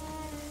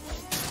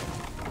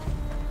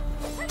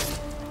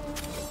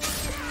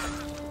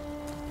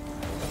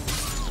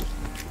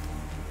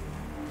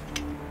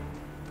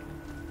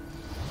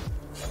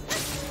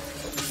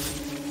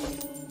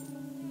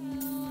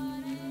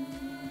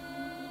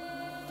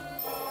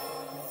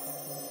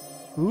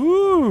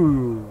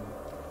 Ooh.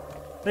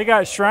 They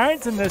got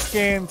shrines in this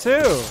game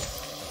too.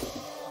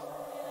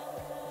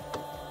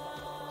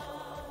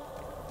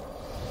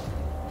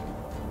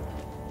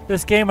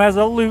 This game has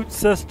a loot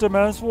system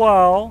as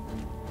well.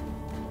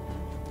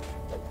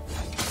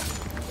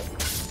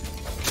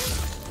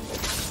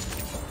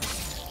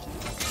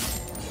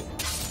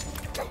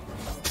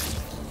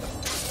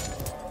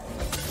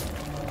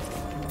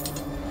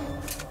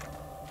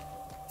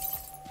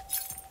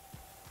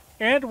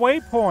 And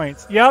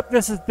waypoints. Yep,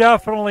 this is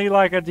definitely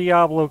like a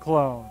Diablo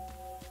clone.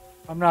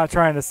 I'm not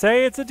trying to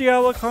say it's a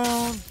Diablo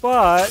clone,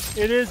 but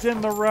it is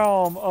in the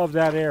realm of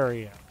that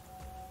area.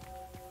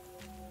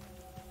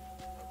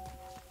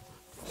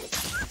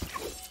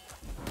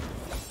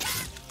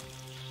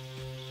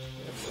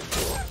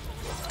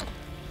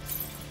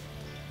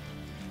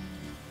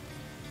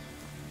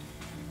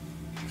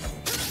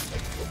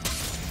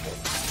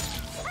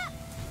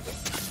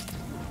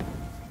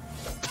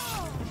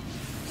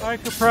 I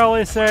could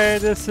probably say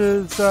this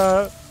is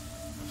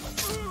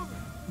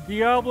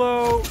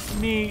Diablo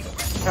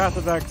meets Path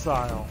of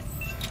Exile.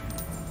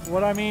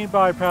 What I mean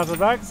by Path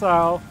of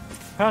Exile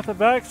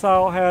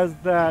has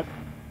that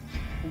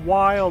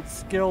wild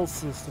skill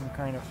system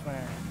kind of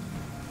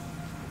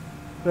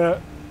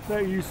thing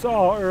that you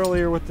saw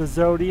earlier with the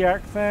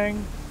Zodiac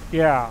thing.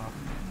 Yeah.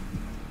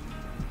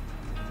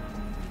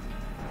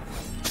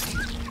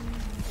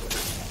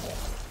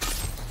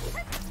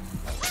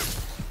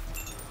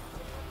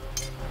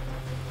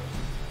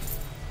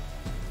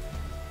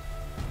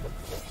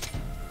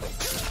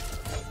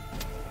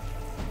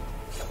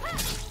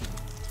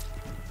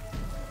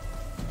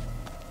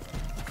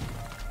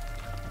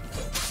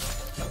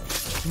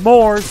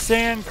 More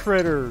sand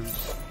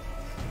critters.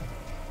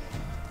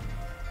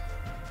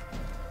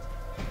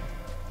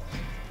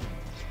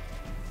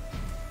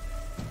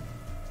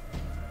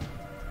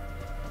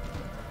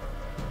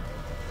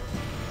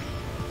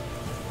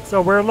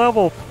 So we're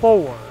level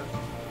 4.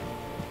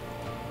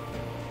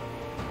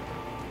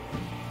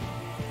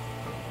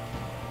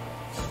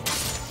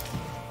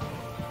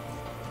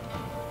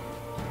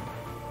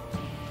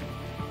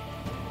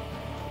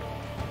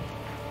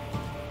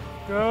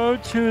 Go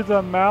to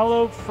the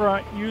Mallow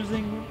front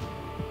using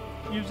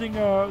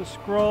a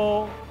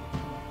scroll,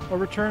 a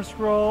return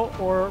scroll,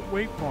 or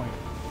waypoint.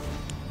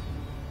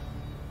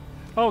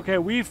 Okay,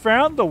 we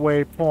found the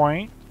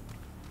waypoint.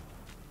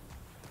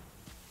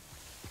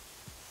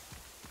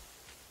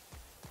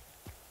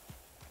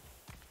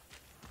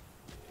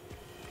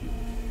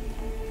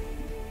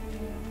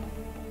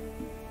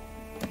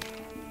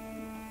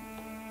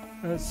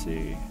 Let's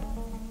see.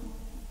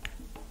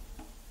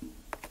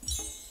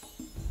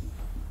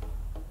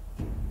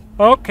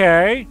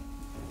 Okay.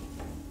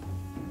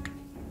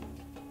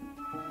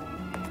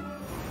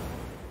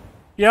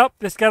 Yep,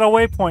 it's got a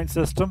waypoint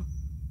system.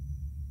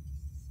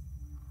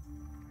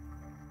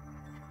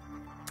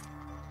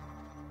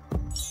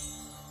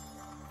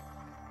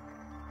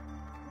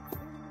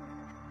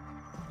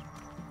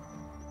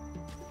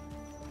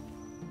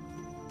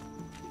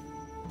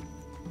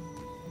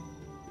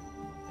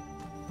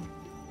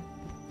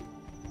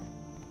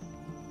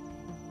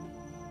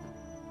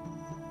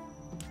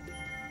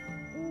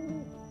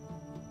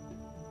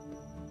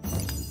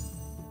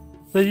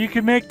 So you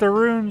can make the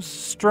runes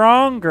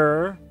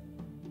stronger.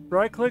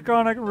 Right click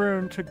on a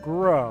rune to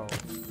grow.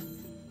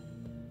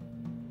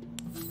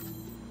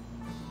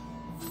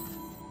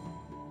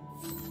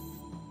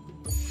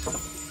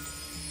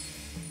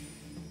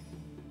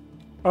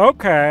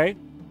 Okay.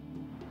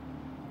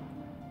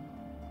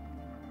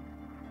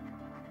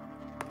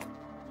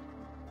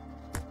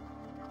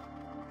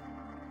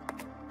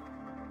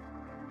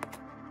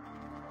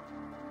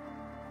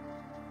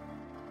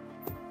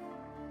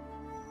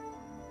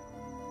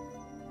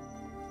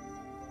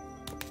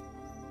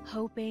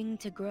 Hoping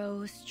to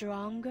grow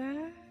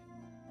stronger?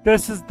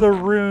 This is the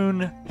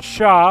rune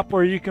shop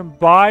where you can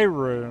buy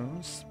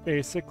runes,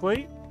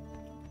 basically.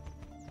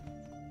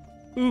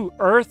 Ooh,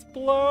 Earth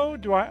Blow?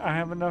 Do I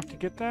have enough to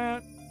get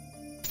that?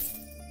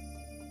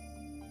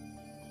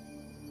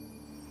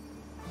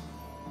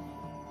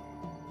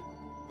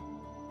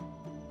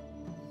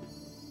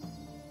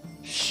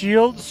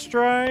 Shield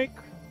Strike?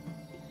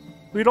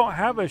 We don't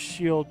have a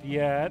shield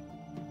yet.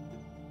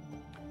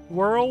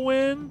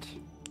 Whirlwind?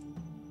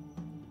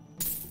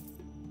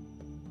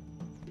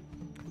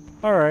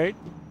 All right.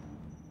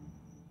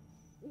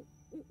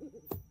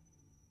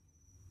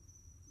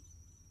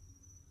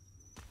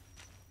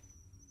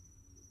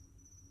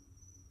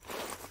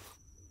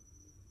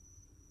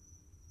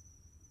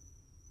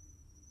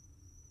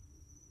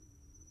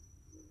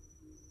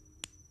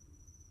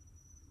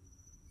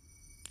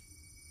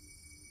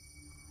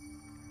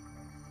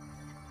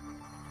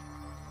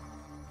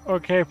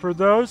 Okay, for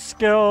those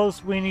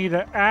skills, we need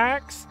an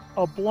axe,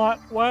 a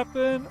blunt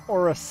weapon,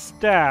 or a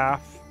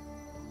staff.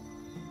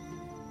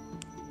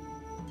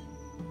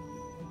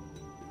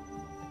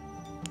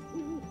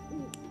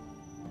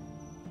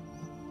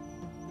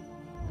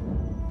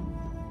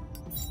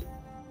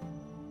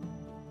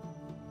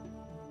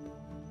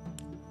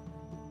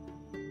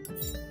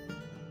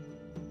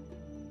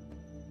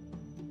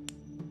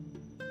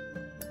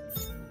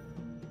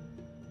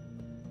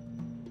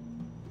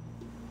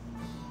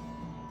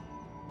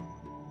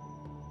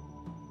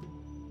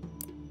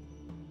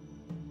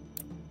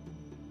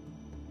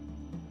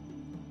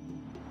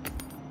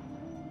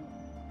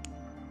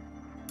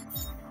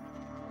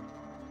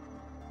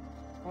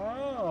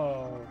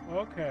 Oh,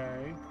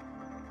 okay.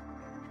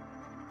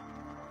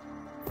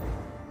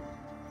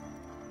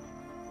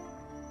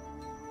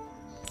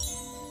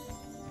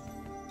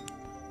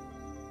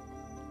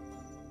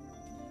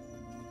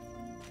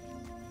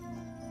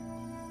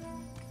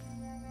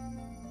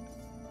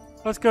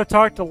 Let's go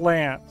talk to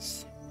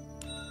Lance.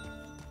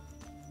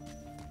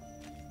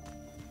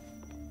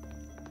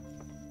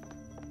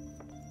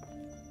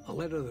 A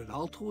letter that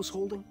Alto was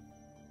holding?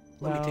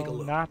 Let me take a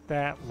look. Not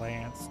that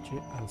Lance,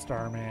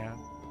 Starman.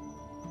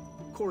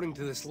 According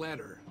to this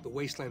letter, the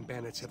Wasteland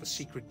Bandits have a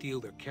secret deal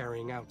they're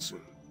carrying out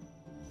soon.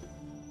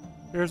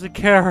 There's a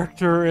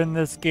character in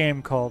this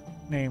game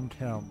named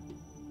him.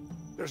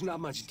 There's not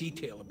much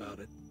detail about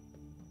it,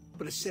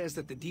 but it says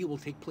that the deal will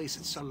take place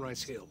at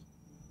Sunrise Hill.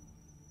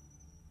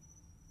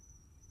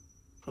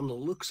 From the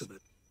looks of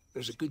it,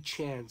 there's a good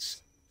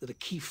chance that a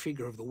key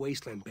figure of the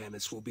Wasteland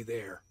Bandits will be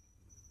there.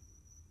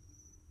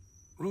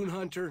 Rune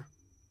Hunter,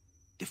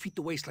 defeat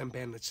the Wasteland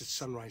Bandits at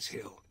Sunrise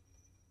Hill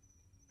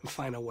and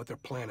find out what they're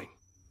planning.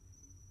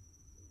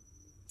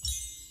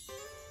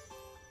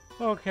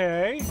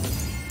 Okay.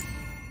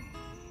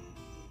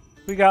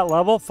 We got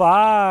level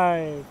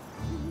 5.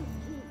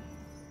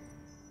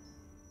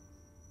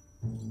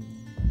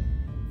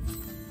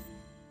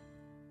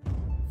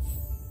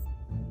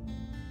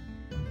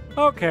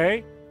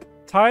 Okay.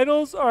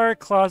 Titles are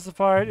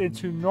classified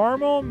into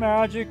normal,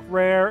 magic,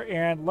 rare,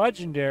 and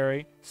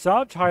legendary.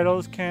 Some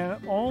titles can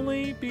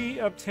only be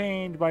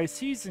obtained by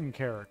seasoned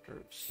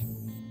characters.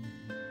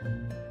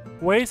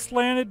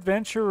 Wasteland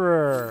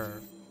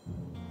Adventurer.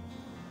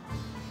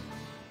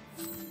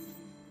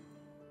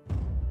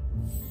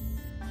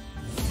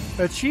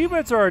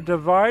 Achievements are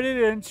divided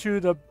into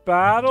the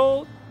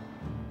Battle,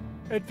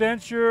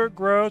 Adventure,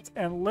 Growth,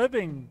 and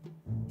Living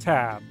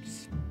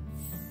tabs.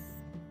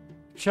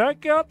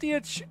 Check out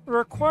the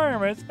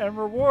requirements and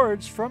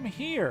rewards from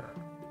here.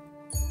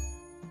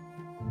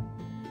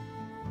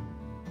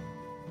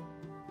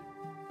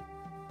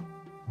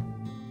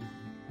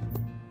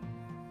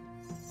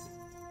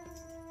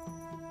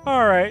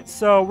 Alright,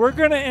 so we're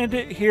going to end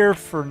it here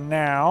for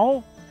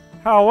now.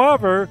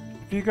 However,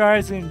 if you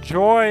guys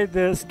enjoy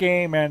this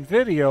game and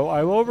video,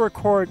 I will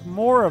record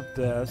more of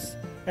this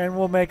and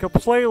we'll make a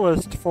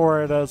playlist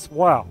for it as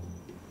well.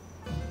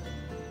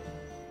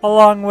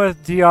 Along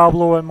with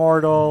Diablo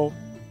Immortal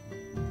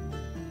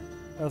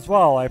as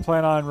well. I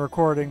plan on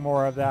recording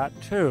more of that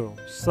too.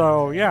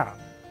 So, yeah.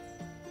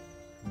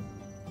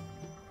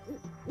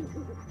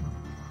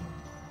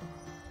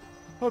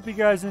 Hope you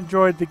guys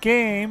enjoyed the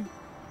game.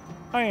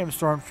 I am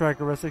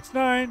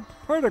StormStrikerSX9,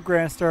 part of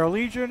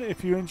GrandStarLegion.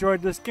 If you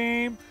enjoyed this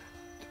game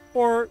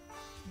or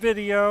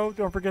video,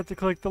 don't forget to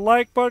click the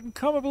like button,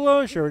 comment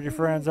below, share with your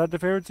friends, add to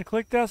favorites, and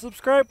click that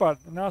subscribe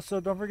button. And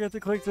also, don't forget to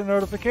click the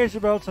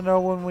notification bell to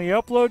know when we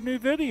upload new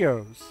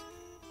videos.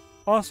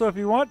 Also, if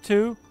you want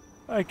to,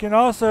 I can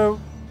also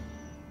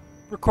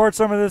record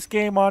some of this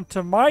game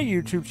onto my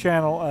YouTube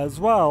channel as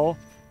well.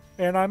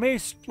 And I may,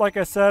 like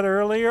I said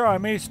earlier, I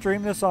may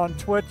stream this on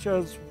Twitch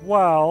as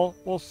well.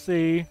 We'll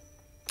see.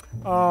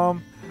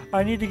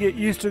 I need to get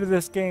used to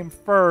this game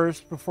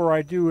first before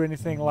I do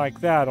anything like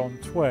that on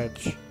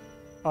Twitch.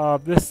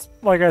 This,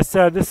 like I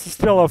said, this is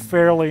still a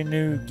fairly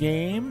new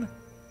game.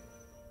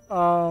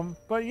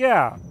 But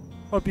yeah,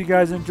 hope you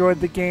guys enjoyed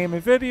the game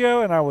and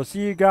video, and I will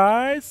see you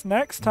guys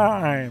next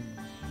time.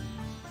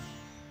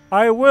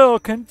 I will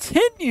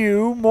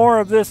continue more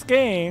of this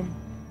game.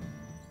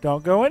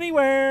 Don't go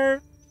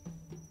anywhere.